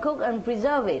go home cook and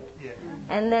preserve it,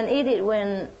 and then eat it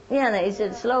when, eat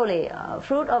it slowly,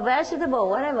 fruit or vegetable,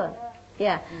 whatever.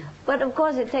 Yeah, but of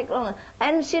course it takes longer.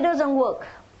 And she doesn't work.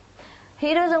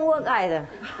 He doesn't work either.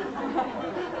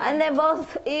 And they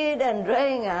both eat and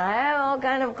drink and have all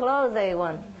kind of clothes they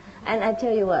want. And I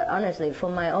tell you what, honestly,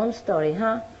 from my own story,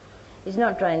 it's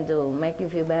not trying to make you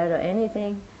feel bad or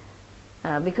anything.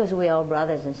 Because we are all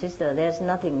brothers and sisters, there's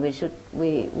nothing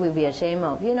we be ashamed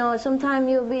of. Sometimes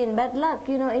you'll be in bad luck,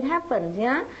 it happens,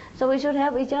 yeah? So we should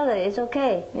help each other, it's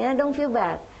okay, yeah? Don't feel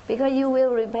bad. Because you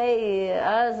will repay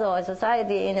us or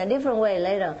society in a different way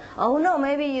later. Oh no,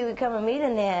 maybe you become a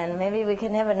millionaire and maybe we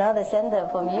can have another center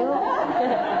from you.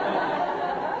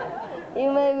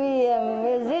 You may be a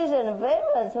musician,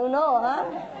 famous, who knows, huh?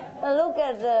 Look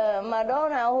at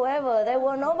Madonna, whoever, they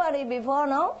were nobody before,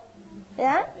 no?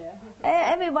 Yeah?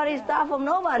 Everybody start from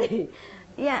nobody.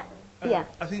 Yeah.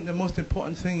 I think the most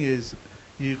important thing is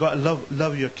you got to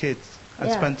love your kids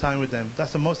and spend time with them.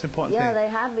 That's the most important thing. Yeah, they're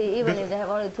happy even if they have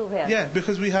only 2 pairs. Yeah,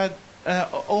 because we had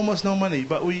almost no money,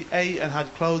 but we ate and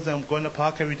had clothes and go in the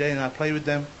park every day and I play with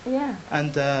them. Yeah.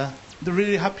 And they're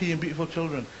really happy and beautiful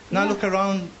children. Now look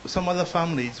around some other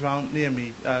families around near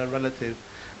me, relatives.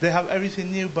 They have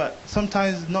everything new, but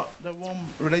sometimes the warm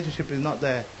relationship is not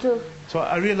there. True. So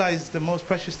I realized the most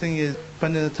precious thing is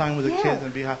spending the time with the kids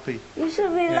and be happy. You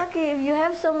should be lucky if you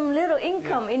have some little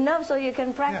income enough so you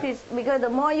can practice. Because the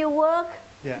more you work,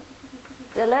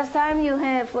 the less time you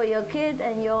have for your kid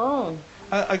and your own.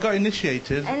 I got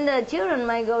initiated. And the children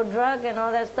might go drug and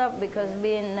all that stuff because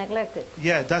being neglected.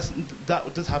 Yeah, that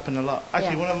does happen a lot.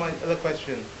 Actually, one of my other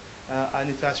questions I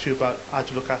need to ask you about how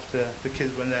to look after the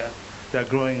kids when they're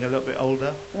growing a little bit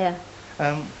older. Yeah.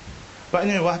 But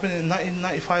anyway, what happened in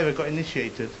 1995, I got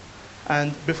initiated.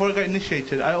 And before I got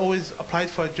initiated, I always applied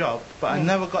for a job, but I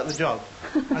never got the job.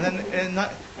 And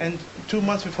then 2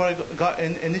 months before I got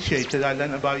initiated, I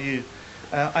learned about you.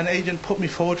 An agent put me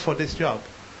forward for this job.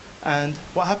 And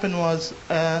what happened was,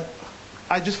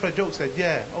 I just for a joke said,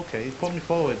 yeah, okay, put me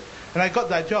forward. And I got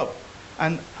that job.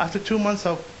 And after 2 months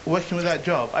of working with that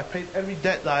job, I paid every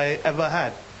debt that I ever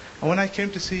had. And when I came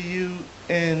to see you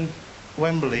in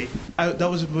Wembley, that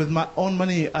was with my own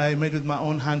money I made with my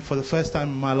own hand for the first time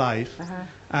in my life.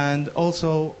 And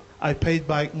also I paid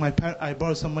back I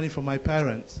borrowed some money from my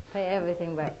parents. Pay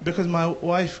everything back. Because my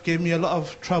wife gave me a lot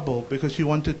of trouble because she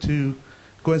wanted to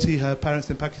go and see her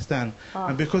parents in Pakistan.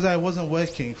 And because I wasn't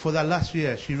working for that last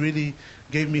year, she really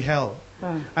gave me hell.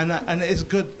 And it's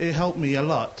good, it helped me a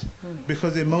lot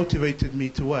because it motivated me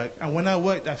to work. And when I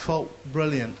worked, I felt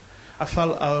brilliant. I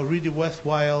felt really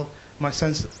worthwhile. My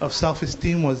sense of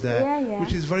self-esteem was there,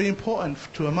 which is very important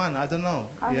to a man. I don't know.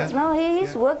 No,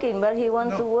 he's working, but he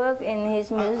wants to work in his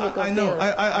musical I know. field.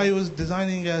 I was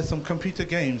designing some computer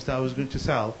games that I was going to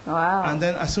sell. Wow. And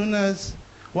then as soon as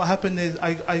what happened is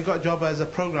I got a job as a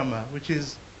programmer, which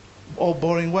is all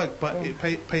boring work, but it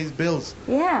pays bills.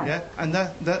 Yeah. And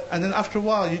then after a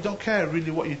while, you don't care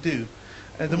really what you do.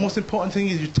 The most important thing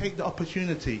is you take the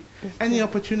opportunity. Any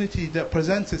opportunity that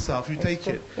presents itself, you take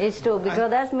it. It's true,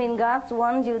 because that means God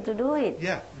wants you to do it.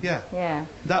 Yeah.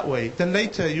 That way. Then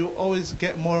later, you always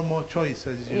get more and more choice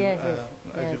as you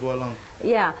as you go along.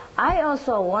 Yeah. I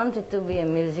also wanted to be a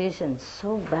musician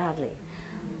so badly.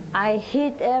 I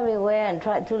hid everywhere and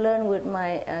tried to learn with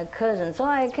my cousin, so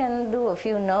I can do a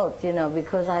few notes,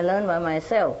 because I learned by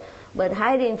myself. But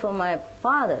hiding from my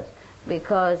father.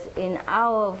 Because in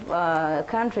our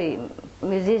country,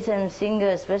 musicians,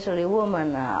 singers, especially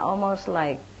women, are almost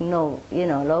like low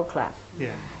class.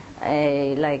 Yeah.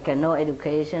 Like no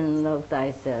education, looked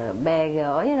like a beggar,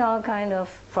 or kind of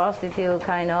prostitute,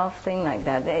 kind of thing like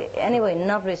that. Anyway,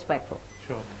 not respectful.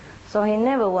 Sure. So he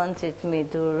never wanted me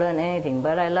to learn anything.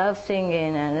 But I love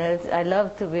singing and I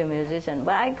love to be a musician.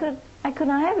 But I could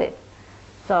not have it.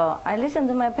 So I listened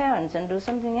to my parents and do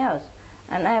something else.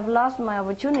 And I have lost my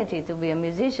opportunity to be a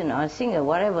musician or a singer,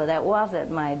 whatever that was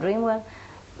that my dream was.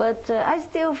 But I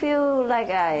still feel like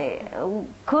I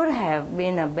could have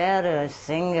been a better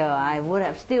singer. I would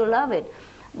have still loved it.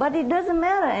 But it doesn't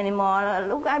matter anymore.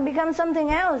 Look, I become something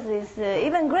else. It's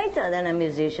even greater than a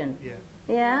musician.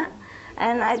 Yeah?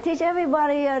 And I teach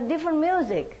everybody different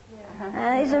music.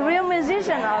 And he's a real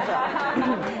musician also.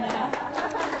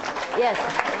 Yes.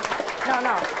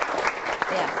 No.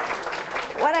 Yeah.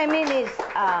 What I mean is,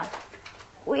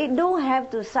 we do have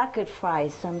to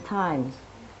sacrifice sometimes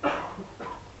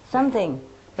something,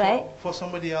 right? For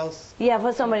somebody else. Yeah,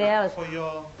 for somebody else. For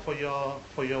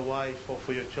your wife or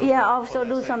for your children. Yeah, also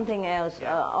do something else.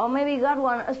 Or maybe God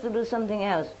wants us to do something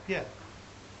else. Yeah.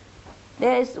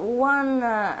 There is one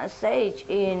sage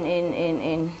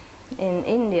in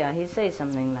India. He says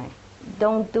something like,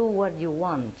 "Don't do what you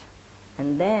want,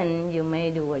 and then you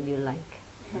may do what you like."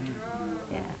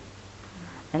 Yeah.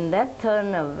 And that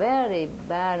turned a very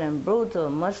bad and brutal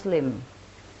Muslim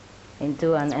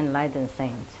into an enlightened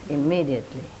saint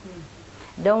immediately.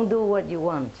 Don't do what you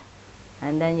want,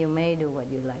 and then you may do what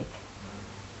you like.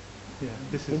 Yeah,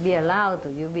 this is. You'll be allowed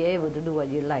to. You'll be able to do what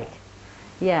you like.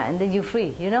 Yeah, and then you're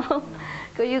free, you know?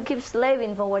 Because you keep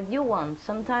slaving for what you want.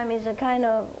 Sometimes it's a kind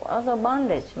of also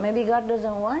bondage. Maybe God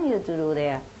doesn't want you to do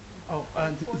that. Oh,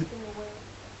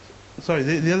 sorry,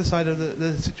 the other side of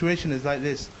the situation is like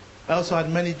this. I also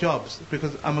had many jobs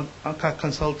because I'm a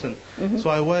consultant. So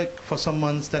I work for some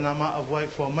months, then I'm out of work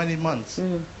for many months.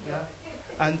 Yeah?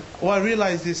 And what I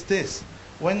realized is this.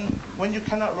 When you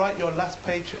cannot write your last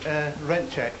page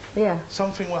rent check,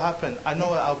 something will happen. I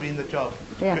know that I'll be in the job.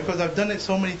 Because I've done it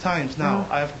so many times now.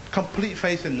 I have complete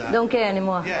faith in that. Don't care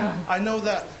anymore. Yeah, I know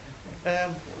that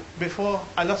before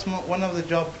I lost one of the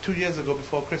job 2 years ago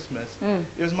before Christmas.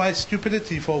 It was my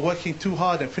stupidity for working too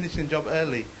hard and finishing the job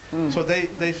early. So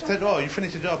they said, "Oh, you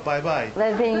finished the job, bye-bye."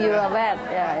 They think you are bad.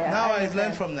 Yeah. Now I've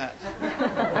learned from that.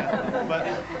 But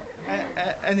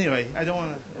anyway, I don't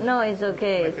want to. No, it's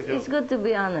okay. It's good to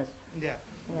be honest. Yeah.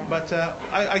 But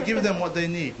I give them what they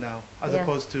need now, as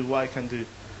opposed to what I can do.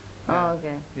 Oh,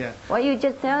 okay. Yeah. Well, you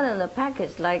just tell them the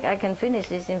package, like I can finish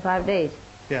this in 5 days.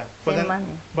 Yeah.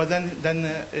 But then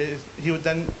he would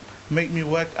then make me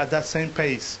work at that same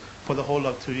pace for the whole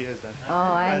of 2 years then.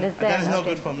 Oh, I understand. And that is not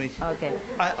good for me. Okay.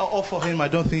 Or for him, I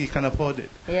don't think he can afford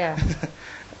it. Yeah.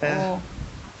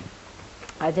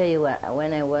 I tell you what,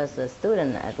 when I was a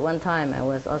student, at one time I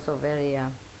was also very, I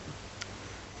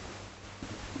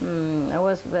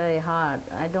was very hard.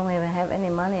 I don't even have any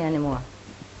money anymore.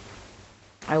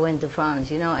 I went to France,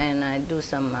 you know, and I do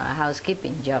some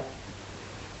housekeeping job.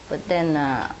 But then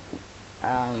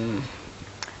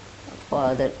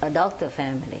for a doctor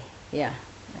family,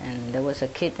 and there was a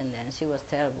kid in there, and she was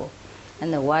terrible.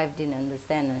 And the wife didn't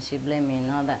understand, and she blamed me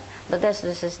and all that. But this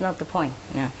is not the point.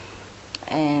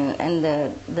 And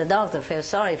the doctor felt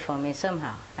sorry for me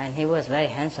somehow. And he was very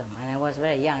handsome, and I was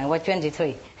very young. I was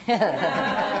 23.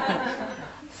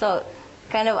 So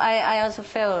kind of, I also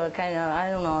felt a kind of,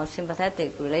 I don't know,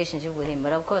 sympathetic relationship with him.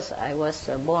 But of course, I was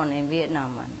born in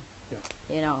Vietnam, and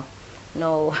you know,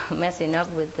 no messing up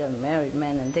with the married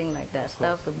men and things like that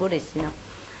stuff, the Buddhists, you know.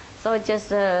 So just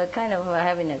kind of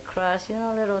having a crush, you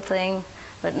know, little thing,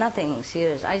 but nothing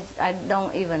serious. I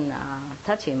don't even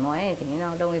touch him or anything, you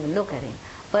know, don't even look at him.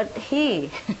 But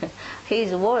he's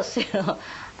worse, you know.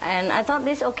 And I thought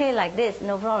this okay like this,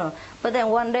 no problem. But then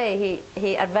one day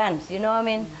he advanced, you know what I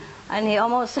mean? And he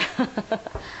almost,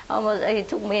 he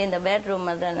took me in the bedroom,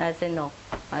 and then I said, no,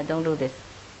 I don't do this.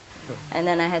 And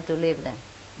then I had to leave them.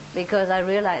 Because I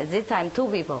realized this time 2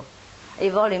 people.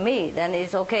 If only me, then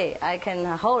it's okay. I can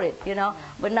hold it, you know.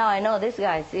 But now I know this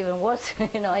guy is even worse.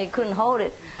 You know, he couldn't hold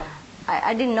it.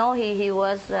 I didn't know he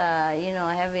was, you know,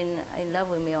 having in love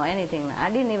with me or anything.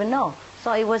 I didn't even know.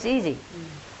 So it was easy.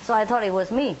 So I thought it was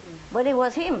me. But it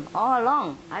was him all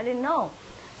along. I didn't know.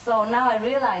 So now I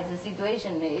realize the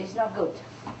situation is not good.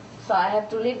 So I have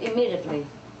to leave immediately.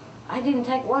 I didn't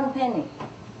take 1 penny.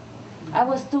 I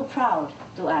was too proud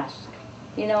to ask.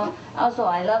 You know, also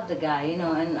I love the guy, you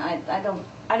know, and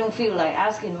I don't feel like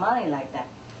asking money like that.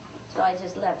 So I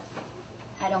just left.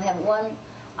 I don't have more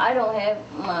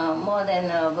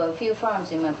than a few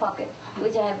francs in my pocket,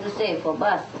 which I have to save for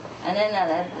bus. And then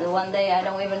one day I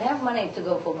don't even have money to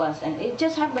go for bus, and it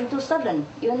just happened too sudden.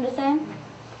 You understand?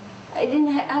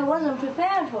 I wasn't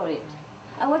prepared for it.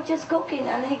 I was just cooking,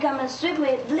 and he come and sweep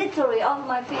me literally off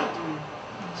my feet.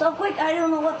 So quick, I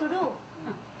don't know what to do.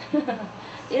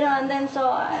 You know, and then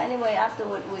so anyway,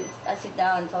 afterward I sit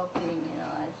down and talk to him, you know,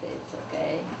 I say, it's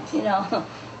okay, you know,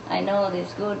 I know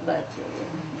this good, but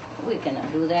we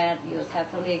cannot do that. You're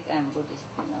Catholic, I'm Buddhist,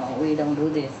 you know, we don't do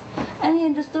this. And he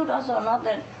understood also, not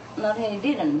he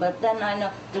didn't, but then I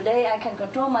know, today I can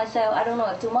control myself, I don't know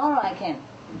if tomorrow I can.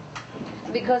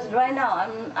 Because right now,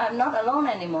 I'm not alone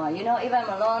anymore, you know, if I'm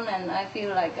alone and I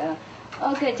feel like,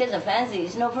 okay, just a fancy,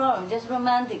 it's no problem, just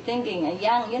romantic thinking, and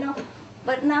young, you know.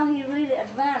 But now he really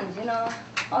advanced, you know,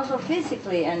 also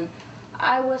physically, and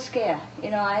I was scared.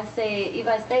 You know, I say, if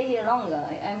I stay here longer,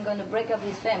 I'm going to break up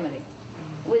his family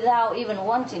without even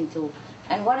wanting to.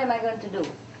 And what am I going to do?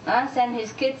 Send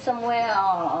his kid somewhere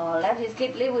or let his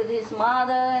kid live with his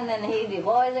mother and then he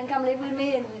divorced and come live with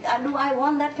me. Do I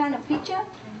want that kind of picture?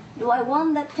 Do I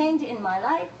want that change in my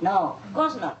life? No, of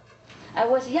course not. I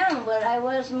was young, but I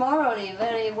was morally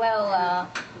very well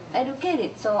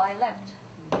educated, so I left.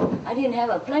 I didn't have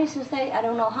a place to stay. I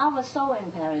don't know half a soul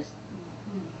in Paris.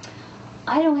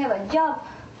 I don't have a job.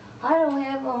 I don't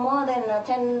have more than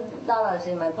 $10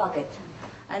 in my pocket.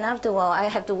 And after a while, I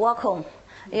have to walk home.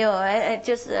 I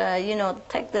just,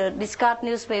 take the discard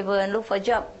newspaper and look for a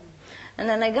job. And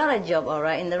then I got a job, all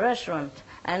right, in the restaurant.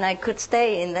 And I could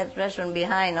stay in that restaurant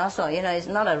behind also. It's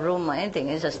not a room or anything.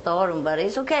 It's a storeroom, but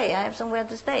it's okay. I have somewhere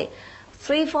to stay.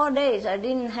 3-4 days, I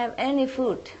didn't have any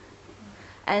food.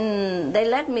 And they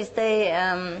let me stay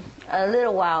a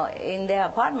little while in their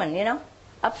apartment,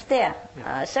 upstairs,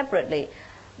 separately.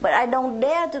 But I don't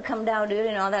dare to come down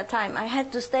during all that time. I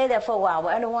had to stay there for a while,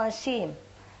 but I don't want to see him.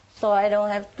 So I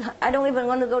don't even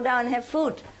want to go down and have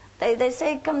food. They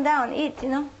say, come down, eat,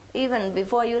 even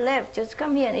before you left, just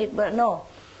come here and eat. But no,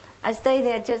 I stay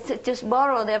there, just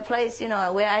borrow their place,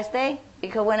 where I stay.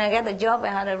 Because when I got the job, I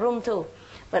had a room too.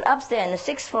 But upstairs in the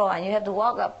 6th floor, and you have to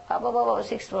walk up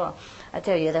 6th floor. I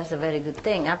tell you, that's a very good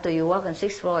thing. After you walk on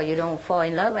 6th floor, you don't fall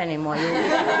in love anymore.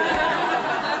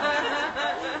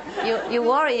 You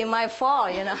worry you might fall,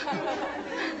 And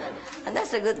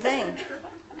that's a good thing.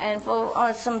 And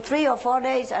for some 3 or 4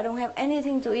 days, I don't have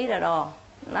anything to eat at all.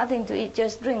 Nothing to eat,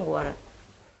 just drink water.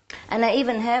 And I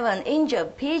even have an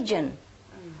injured pigeon.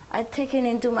 I take it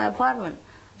into my apartment.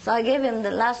 So I gave him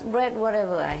the last bread,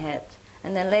 whatever I had.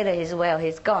 And then later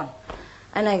he's gone.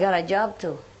 And I got a job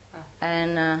too.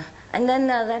 And then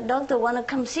that doctor wanted to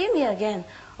come see me again.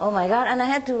 Oh my God, and I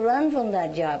had to run from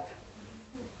that job.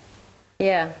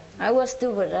 Yeah, I was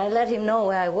stupid. I let him know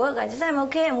where I work. I said, I'm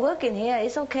okay, I'm working here,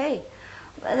 it's okay.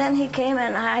 But then he came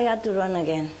and I had to run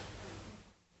again.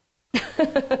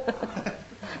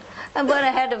 But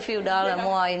I had a few dollars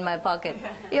more in my pocket.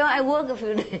 I work a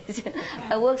few days.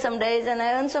 I work some days and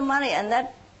I earn some money, and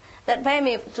that paid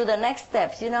me to the next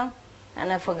steps, And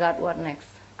I forgot what next.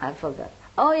 I forgot.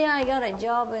 Oh yeah, I got a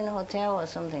job in a hotel or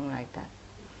something like that.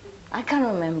 I can't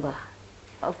remember.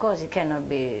 Of course, it cannot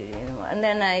be, And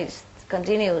then I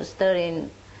continued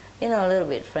studying, a little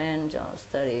bit French, or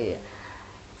study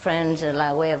French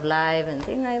way of life and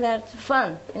things like that.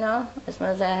 Fun, As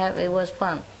much as I have, it was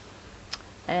fun.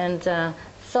 And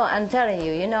so I'm telling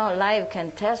you, life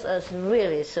can test us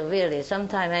really severely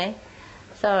sometimes, eh?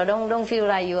 So don't feel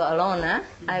like you're alone, huh?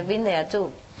 I've been there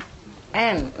too.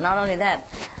 And not only that,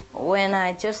 when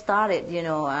I just started,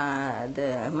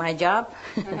 my job,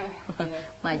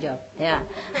 my job, yeah,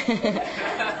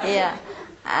 yeah,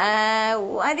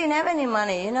 I didn't have any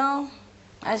money,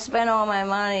 I spent all my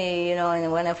money,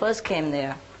 when I first came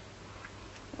there.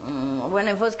 When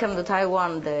I first came to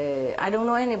Taiwan, I don't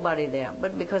know anybody there,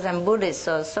 but because I'm Buddhist,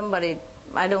 so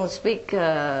I don't speak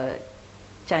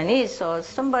Chinese, so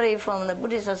somebody from the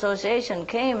Buddhist Association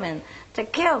came and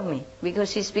took care of me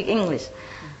because she speaks English.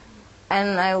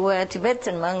 And I wear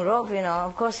Tibetan monk robe,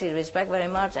 of course he respect very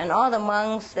much, and all the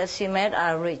monks that she met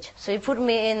are rich. So he put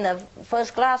me in the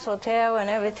first class hotel and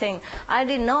everything. I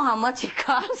didn't know how much it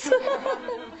cost.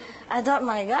 I thought,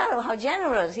 my God, how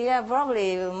generous. He had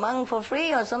probably monk for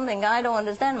free or something. I don't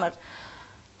understand much.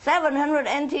 700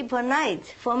 NT per night.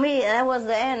 For me, that was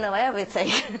the end of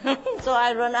everything. So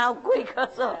I run out quick.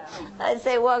 So I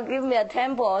say, well, give me a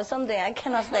temple or something. I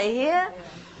cannot stay here.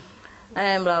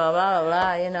 And blah, blah,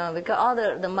 blah, blah, because all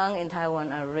the monks in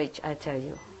Taiwan are rich, I tell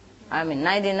you.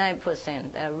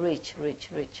 99%, they're rich, rich,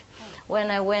 rich. When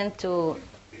I went to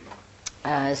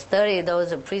study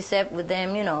those precepts with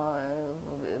them,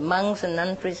 monks and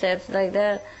non-precepts like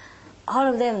that, all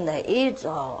of them, they eat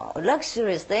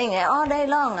luxurious thing all day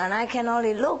long, and I can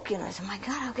only look, I say, my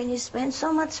God, how can you spend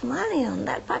so much money on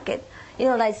that packet?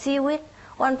 Like seaweed,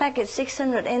 one packet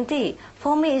 600 NT.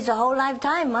 For me, it's a whole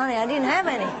lifetime money. I didn't have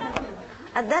any.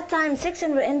 At that time,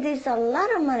 600 NT is a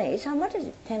lot of money. How much is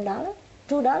it? $10?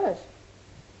 $2?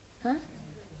 Huh?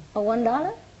 Or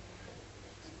 $1?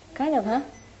 Kind of, huh?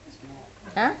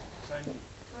 Huh?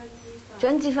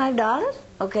 $25?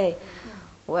 Okay.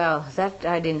 Well, that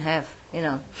I didn't have,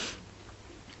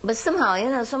 But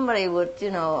somehow, somebody would,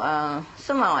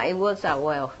 somehow it works out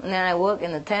well. And then I work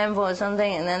in the temple or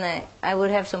something, and then I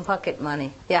would have some pocket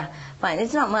money. Yeah, fine.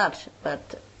 It's not much, but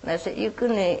that's it. You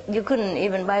couldn't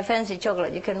even buy fancy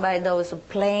chocolate. You can buy those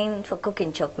plain for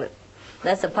cooking chocolate.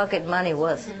 That's the pocket money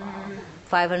worth.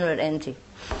 500 NT.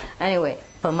 Anyway,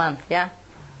 per month, yeah?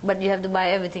 But you have to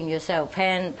buy everything yourself.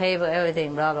 Pen, paper,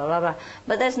 everything, blah, blah, blah, blah.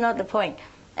 But that's not the point.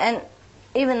 And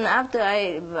even after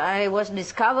I was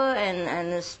discovered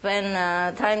and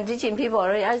spent time teaching people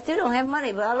already, I still don't have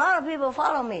money, but a lot of people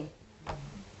follow me.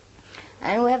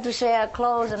 And we have to share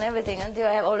clothes and everything until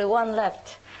I have only one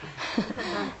left.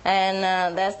 And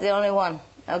that's the only one,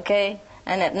 okay?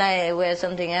 And at night I wear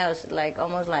something else, like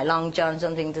almost like long john,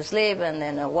 something to sleep, and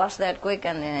then wash that quick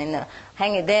and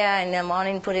hang it there, in the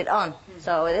morning put it on.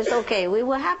 So it's okay. We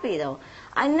were happy though.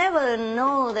 I never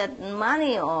know that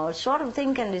money or sort of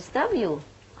thing can disturb you.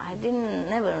 I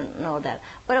never know that.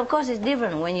 But of course it's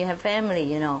different when you have family,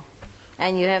 you know,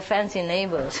 and you have fancy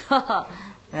neighbors.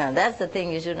 Yeah, that's the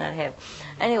thing you should not have.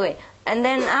 Anyway, and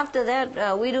then after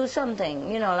that we do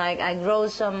something, you know, like I grow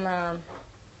some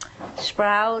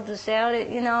sprout to sell it,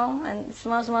 you know, and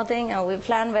small thing. And we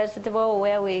plant vegetable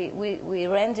where we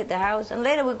rented the house, and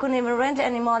later we couldn't even rent it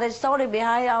anymore. They sold it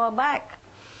behind our back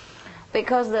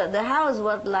because the house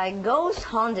was like ghost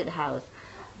haunted house.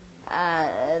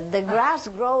 The grass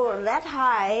grow that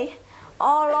high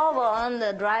all over on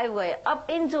the driveway, up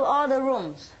into all the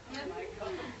rooms,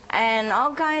 and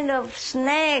all kind of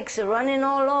snakes running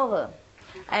all over.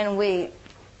 And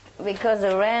because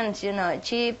the rent, you know,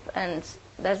 cheap, and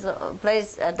that's a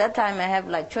place, at that time I have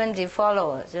like 20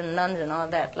 followers in London, all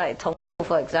that, like Tom,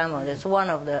 for example, it's one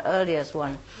of the earliest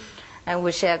one. And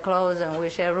we share clothes, and we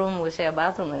share room, we share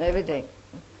bathroom and everything.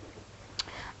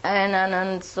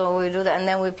 And so we do that, and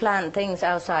then we plant things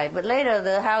outside. But later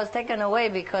the house taken away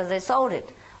because they sold it.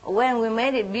 When we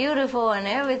made it beautiful and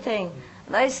everything,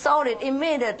 they sold it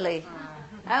immediately.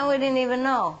 And we didn't even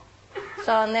know.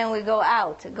 So and then we go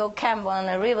out, go camp on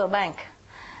a river bank.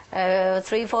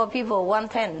 3-4 people, 1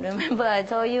 tent. Remember I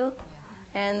told you?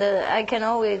 And I can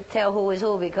always tell who is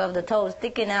who because the toes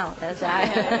sticking out. That's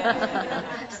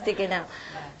sticking out.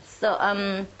 So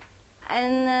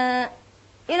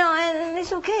you know, and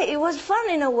it's okay. It was fun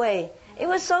in a way. It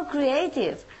was so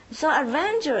creative, so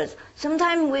adventurous.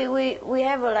 Sometimes we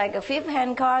have like a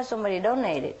 5th-hand car somebody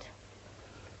donated.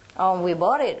 Or we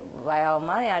bought it by our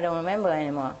money. I don't remember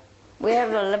anymore. We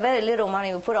have very little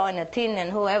money. We put it on a tin,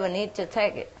 and whoever needs to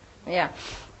take it. Yeah.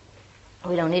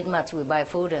 We don't need much. We buy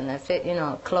food and that's it. You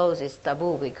know, clothes is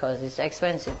taboo because it's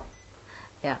expensive.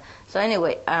 Yeah. So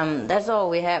anyway, that's all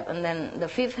we have. And then the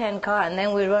 5th-hand car, and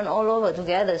then we run all over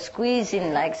together, squeeze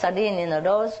in like sardine in the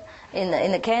doors, in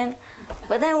the can.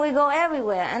 But then we go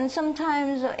everywhere. And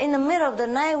sometimes in the middle of the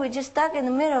night, we just stuck in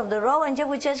the middle of the road, and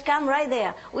we just come right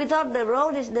there. We thought the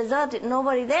road is deserted,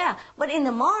 nobody there. But in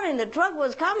the morning, the truck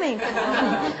was coming.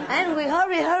 And we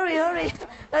hurry,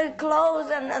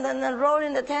 close, and then roll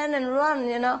in the tent and run,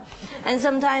 you know. And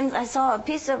sometimes I saw a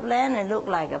piece of land, and it looked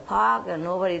like a park, and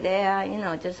nobody there, you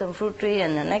know, just some fruit tree,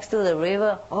 and next to the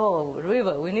river. Oh,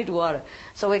 river, we need water.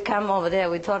 So we come over there.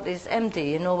 We thought it's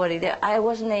empty, and nobody there. I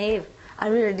was naive. I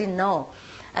really didn't know.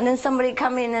 And then somebody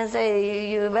come in and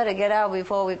say, you better get out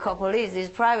before we call police. It's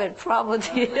private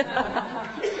property.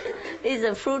 It's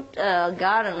a fruit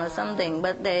garden or something,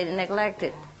 but they neglect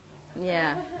it.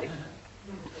 Yeah.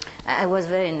 I was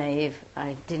very naive.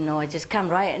 I didn't know. I just come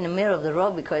right in the middle of the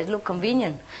road because it looked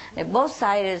convenient. And both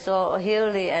sides is all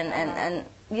hilly and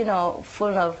you know,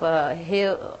 full of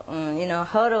you know,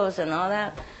 hurdles and all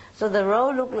that. So the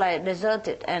road looked like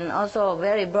deserted and also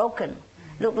very broken.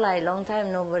 Looked like a long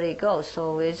time nobody goes.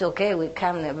 So it's okay. We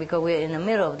come there because we're in the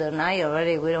middle of the night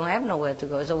already. We don't have nowhere to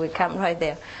go. So we come right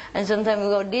there. And sometimes we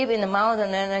go deep in the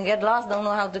mountain and get lost, don't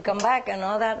know how to come back and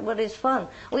all that. But it's fun.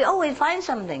 We always find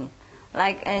something.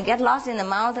 Like, and get lost in the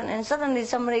mountain, and suddenly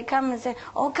somebody come and say,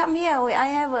 oh, come here, I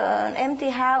have an empty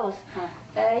house.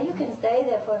 You can stay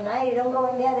there for a night. You don't go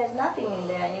in there, there's nothing in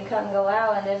there. And you can't go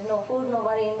out, and there's no food,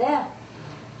 nobody in there.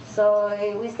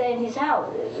 So we stay in his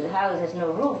house. The house has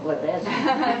no roof, but there's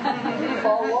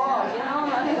 4 walls, you know.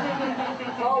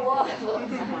 4 walls.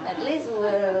 At least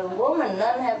a woman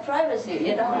doesn't have privacy,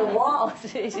 you know, the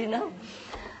walls, you know.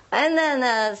 And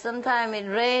then sometime it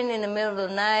rained in the middle of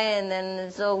the night, and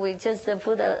then so we just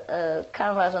put a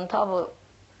canvas on top of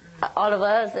all of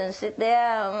us and sit there,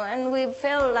 and we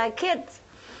felt like kids.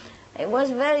 It was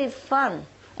very fun.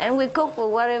 And we cook for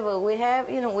whatever we have.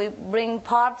 You know, we bring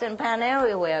pots and pan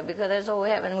everywhere because that's all we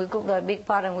have, and we cook a big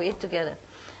pot and we eat together.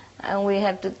 And we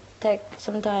have to take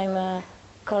some time,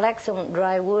 collect some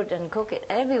dry wood and cook it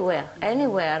everywhere,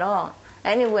 anywhere at all.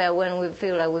 Anywhere when we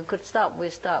feel like we could stop, we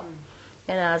stop.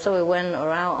 You know, so we went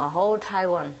around a whole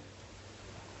Taiwan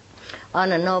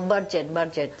on a no budget.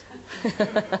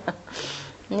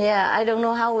 Yeah, I don't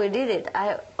know how we did it.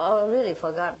 I really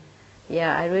forgot.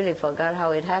 Yeah, I really forgot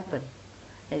how it happened.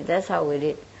 That's how we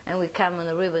did. And we come on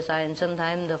the riverside, and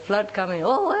sometimes the flood coming.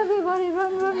 Oh, everybody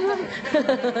run!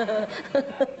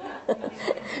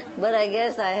 But I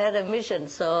guess I had a mission,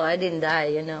 so I didn't die,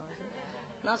 you know.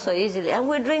 Not so easily. And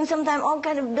we drink sometimes all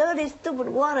kind of dirty, stupid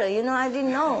water, you know, I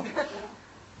didn't know.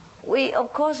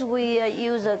 Of course, we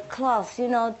use a cloth, you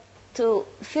know, to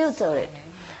filter it.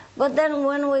 But then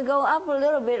when we go up a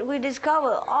little bit, we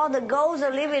discover all the gulls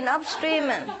are living upstream,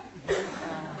 and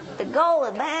the gull,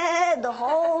 the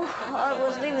whole heart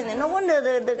was living there. No wonder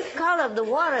the color of the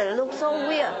water looked so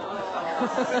weird.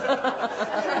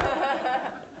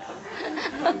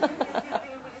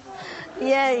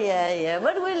 Yeah.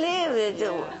 But we live it.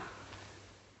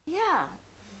 Yeah.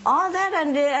 All that,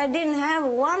 and I didn't have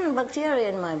one bacteria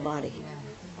in my body.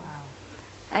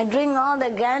 I drink all the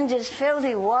Ganges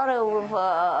filthy water with,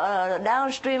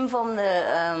 downstream from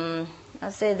the,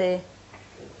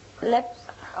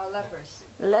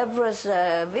 leprous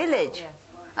village. Yes.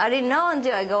 I didn't know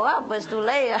until I go up, but it's too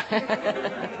late.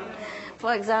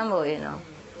 For example, you know,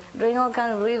 drink all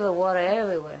kind of river water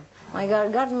everywhere. My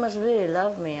God, God must really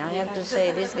love me. I have to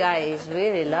say, this guy is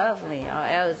really love me, or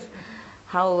else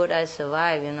how would I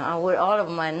survive? You know, how would all of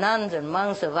my nuns and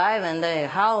monks survive, and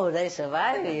how would they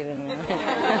survive even?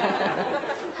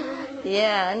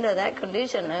 Yeah, under that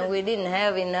condition, and we didn't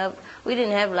have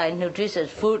like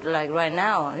nutritious food like right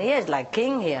now. He is like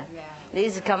king here. Yeah.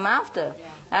 These come after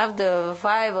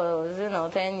 5 or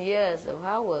 10 years of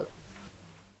hard work.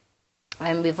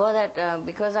 And before that,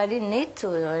 because I didn't need to,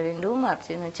 I didn't do much,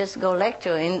 you know, just go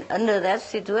lecture under that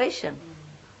situation.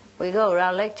 We go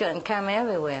around lecture and come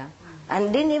everywhere.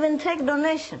 And didn't even take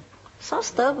donation. So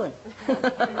stubborn.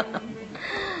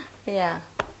 Yeah.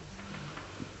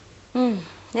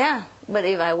 Yeah. But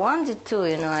if I wanted to,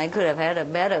 you know, I could have had a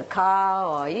better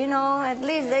car, or, you know, at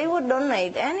least they would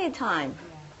donate any time.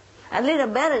 At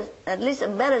least a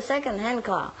better second-hand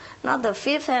car, not the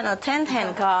 5th-hand or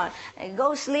 10th-hand car. And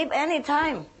go sleep any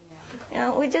time. You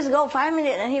know, we just go 5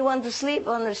 minutes and he wants to sleep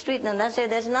on the street, and that's it.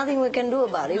 There's nothing we can do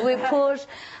about it. We push,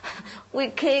 we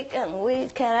kick, and we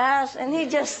harass, and he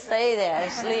just stay there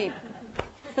and sleep.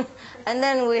 And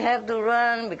then we have to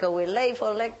run because we're late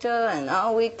for lecture, and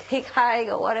we hike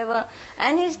or whatever,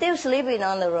 and he's still sleeping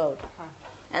on the road.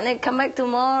 And they come back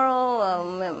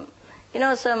tomorrow. You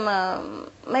know, some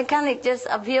mechanic just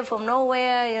appear from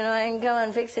nowhere, you know, and come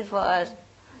and fix it for us.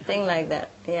 Thing like that,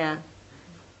 yeah.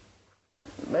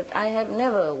 But I have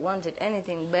never wanted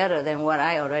anything better than what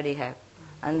I already have.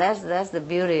 And that's the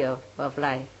beauty of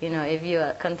life. You know, if you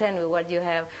are content with what you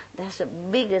have, that's the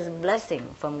biggest blessing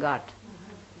from God.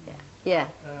 Yeah.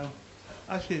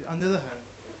 Actually, on the other hand,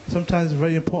 sometimes it's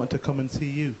very important to come and see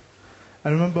you. I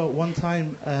remember one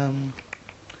time, a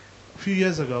few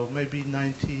years ago, maybe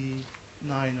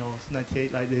 99 or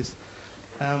 98 like this,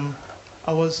 I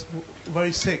was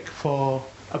very sick for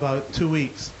about 2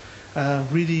 weeks.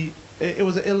 Really, it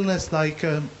was an illness, like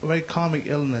a very karmic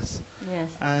illness.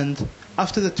 Yes. And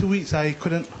after the 2 weeks, I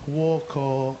couldn't walk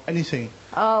or anything.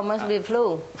 Oh, must be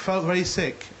flu. Felt very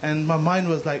sick, and my mind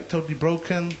was like totally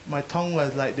broken. My tongue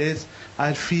was like this. I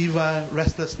had fever,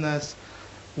 restlessness.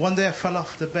 One day I fell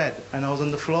off the bed and I was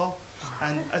on the floor,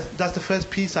 and that's the first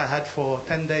peace I had for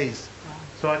 10 days.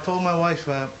 So I told my wife,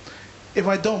 if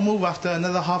I don't move after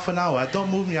another half an hour, don't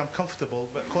move me, I'm comfortable,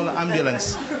 but call an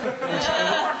ambulance.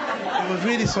 It was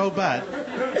really so bad.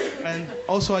 And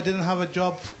also I didn't have a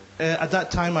job. At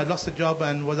that time I lost a job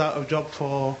and was out of job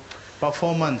for about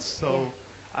 4 months. So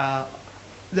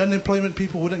the unemployment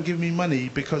people wouldn't give me money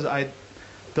because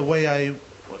the way I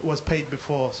was paid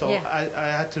before. So I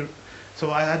had to. So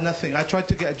I had nothing. I tried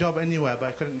to get a job anywhere, but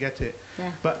I couldn't get it.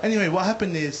 Yeah. But anyway, what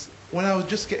happened is, when I was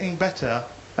just getting better,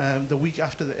 the week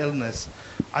after the illness,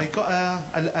 I got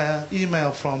an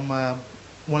email from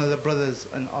one of the brothers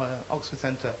in Oxford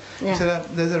Centre. He said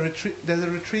there's a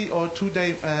retreat or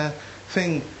 2-day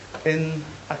thing in,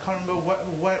 I can't remember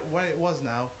where it was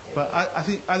now, but I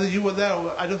think either you were there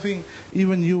or I don't think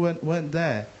even you weren't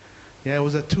there. Yeah, it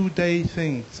was a 2-day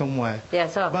thing somewhere. Yeah,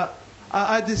 so. But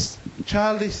I had this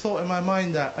childish thought in my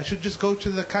mind that I should just go to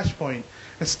the cash point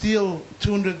and steal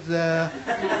 200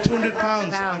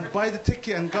 pounds and buy the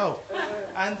ticket and go.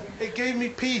 And it gave me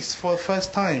peace for the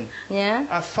first time. Yeah.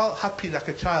 I felt happy like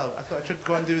a child. I thought I should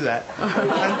go and do that.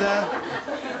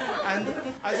 And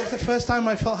that's the first time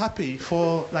I felt happy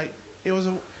for, like, it was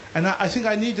and I think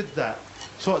I needed that.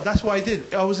 So that's what I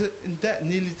did. I was in debt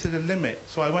nearly to the limit.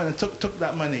 So I went and took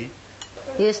that money.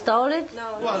 You stole it?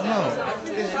 No. Well,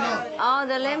 no. It's not. Oh,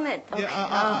 the limit. Okay.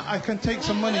 Yeah, I can take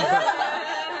some money, but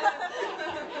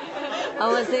I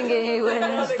was thinking he went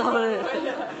and stole it.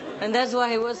 And that's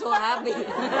why he was so happy.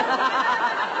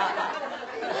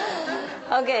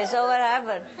 Okay, so what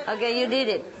happened? Okay, you did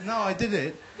it. No, I did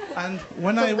it. And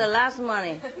when took the last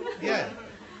money. Yeah.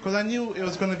 because I knew it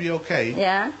was going to be okay.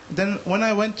 Yeah. Then when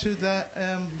I went to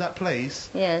that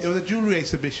place, yes. It was a jewelry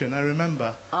exhibition, I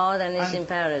remember. Oh, then it's in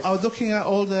Paris. I was looking at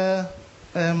all the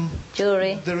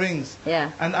jewelry, the rings.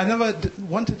 Yeah. And I never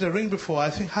wanted a ring before. I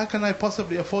think, how can I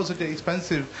possibly afford such an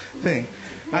expensive thing?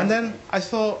 And then I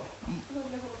thought,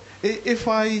 if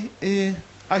I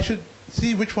should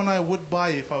see which one I would buy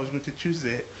if I was going to choose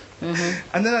it.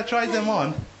 Mm-hmm. And then I tried them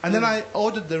on, and then I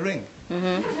ordered the ring.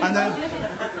 Mm-hmm. And then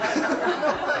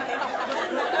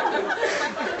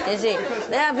you see,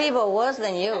 there are people worse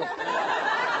than you.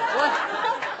 What?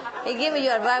 He give you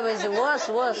advice, it's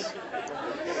worse.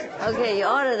 Okay, you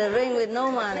order the ring with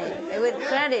no money, with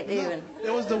credit even.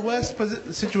 It was the worst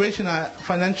situation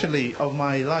financially of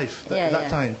my life that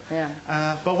time.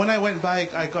 Yeah. But when I went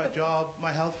back, I got a job,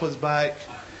 my health was back,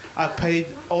 I paid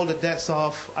all the debts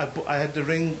off, I had the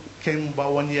ring, came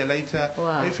about 1 year later,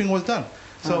 wow. Everything was done.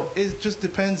 So it just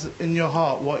depends in your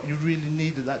heart what you really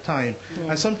need at that time.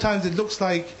 Yeah. And sometimes it looks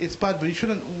like it's bad, but you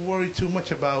shouldn't worry too much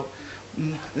about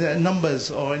numbers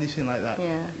or anything like that.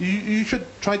 Yeah. You should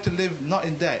try to live not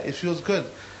in debt. It feels good.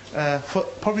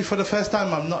 Probably for the first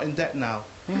time, I'm not in debt now.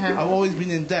 Uh-huh. I've always been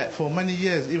in debt for many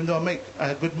years, even though I make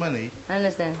good money. I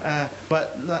understand.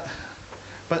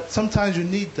 But sometimes you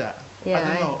need that. Yeah,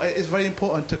 I don't know. It's very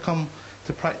important to come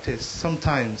to practice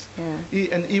sometimes.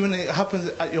 Yeah. And even it happens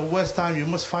at your worst time, you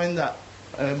must find that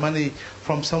money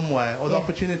from somewhere, or the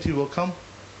opportunity will come.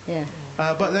 Yeah.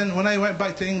 But then when I went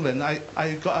back to England,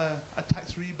 I got a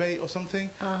tax rebate or something,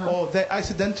 or they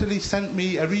accidentally sent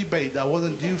me a rebate that I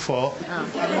wasn't due for.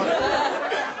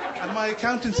 And my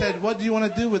accountant said, "What do you want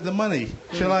to do with the money?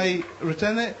 Shall I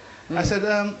return it?" I said,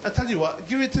 "I tell you what,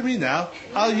 give it to me now.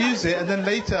 I'll use it, and then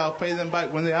later I'll pay them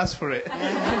back when they ask for it."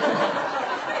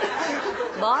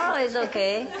 Borrow is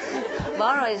okay.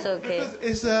 Borrow is okay.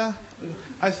 It's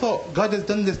I thought God has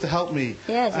done this to help me.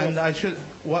 Yes. And yes. I should.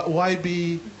 Why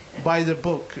be by the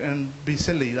book and be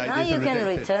silly like now this? You can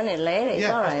return it later. It's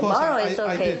all right. Of course, Borrow is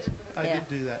okay. I did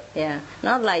do that. Yeah.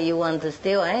 Not like you want to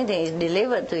steal anything. It's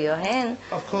delivered to your hand.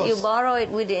 Of course. You borrow it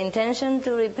with the intention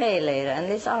to repay later, and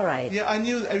it's all right. Yeah, I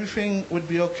knew everything would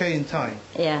be okay in time.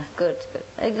 Yeah. Good.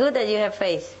 Good that you have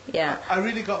faith. Yeah. I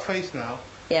really got faith now.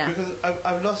 Yeah. Because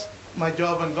I've lost my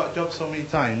job and got jobs so many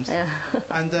times. Yeah.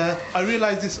 And I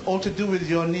realized it's all to do with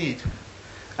your need.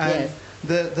 And yes.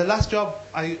 The last job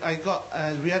I got,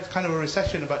 we had kind of a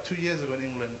recession about 2 years ago in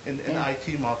England in the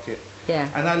IT market. Yeah.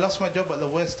 And I lost my job at the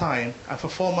worst time, and for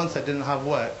 4 months I didn't have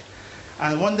work.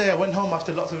 And one day I went home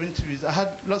after lots of interviews. I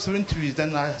had lots of interviews,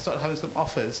 then I started having some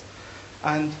offers.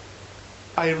 And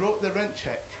I wrote the rent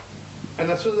check. And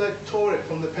as soon as I tore it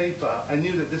from the paper, I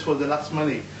knew that this was the last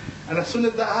money. And as soon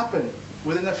as that happened,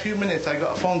 within a few minutes I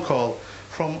got a phone call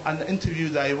from an interview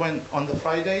that I went on the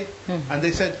Friday. And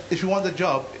they said, if you want the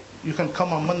job, you can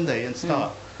come on Monday and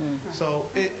start. So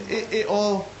it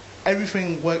all,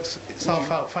 everything works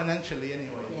itself out financially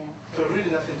anyway. Yeah. So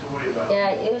really nothing to worry about.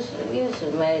 Yeah, you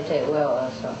should meditate well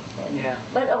also. Yeah.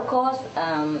 But of course,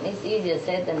 it's easier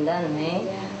said than done, eh?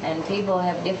 Yeah. And people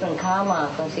have different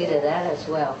karma, consider that as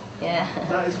well. Yeah.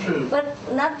 That is true. But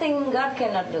nothing God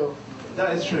cannot do.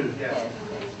 That is true, yes.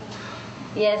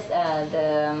 Yes,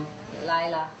 the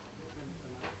Lila.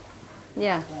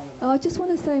 Yeah. I just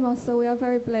want to say, Master, we are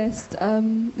very blessed.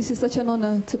 This is such an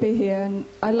honor to be here, and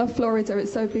I love Florida.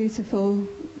 It's so beautiful.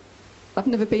 I've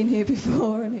never been here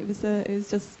before, and it was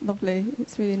just lovely.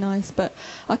 It's really nice. But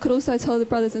I could also tell the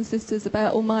brothers and sisters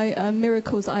about all my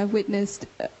miracles I have witnessed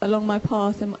along my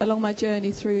path and along my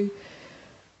journey through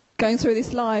going through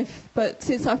this life. But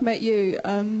since I've met you,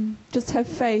 just have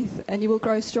faith, and you will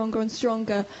grow stronger and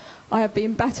stronger. I have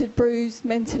been battered, bruised,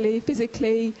 mentally,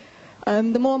 physically.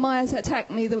 The more Mayas attack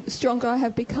me, the stronger I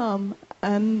have become.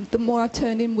 The more I've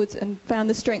turned inwards and found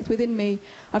the strength within me.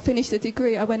 I finished a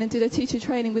degree. I went and did a teacher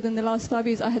training within the last 5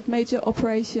 years. I had major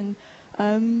operation,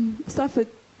 suffered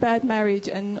bad marriage,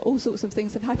 and all sorts of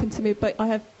things have happened to me. But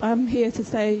I'm here to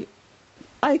say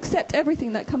I accept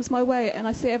everything that comes my way, and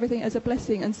I see everything as a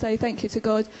blessing and say thank you to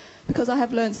God, because I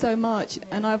have learned so much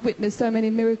and I've witnessed so many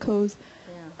miracles.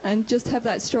 And just have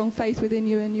that strong faith within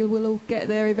you, and you will all get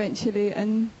there eventually.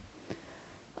 And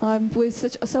we're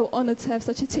so honoured to have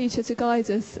such a teacher to guide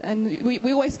us. And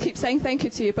we always keep saying thank you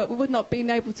to you, but we would not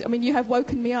been able to. I mean, you have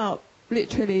woken me up,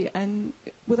 literally, and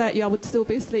without you I would still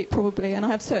be asleep probably. And I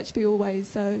have searched for you always,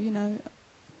 so, you know.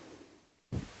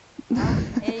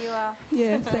 Here you are.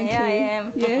 Yeah, thank you. Here I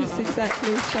am. Yes,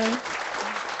 exactly. So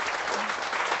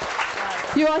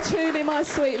you are truly my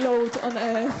sweet Lord on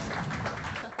earth.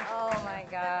 Oh my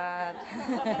God.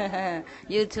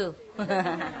 You too.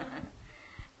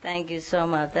 Thank you so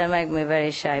much. That makes me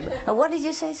very shy. What did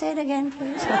you say? Say it again,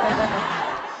 please.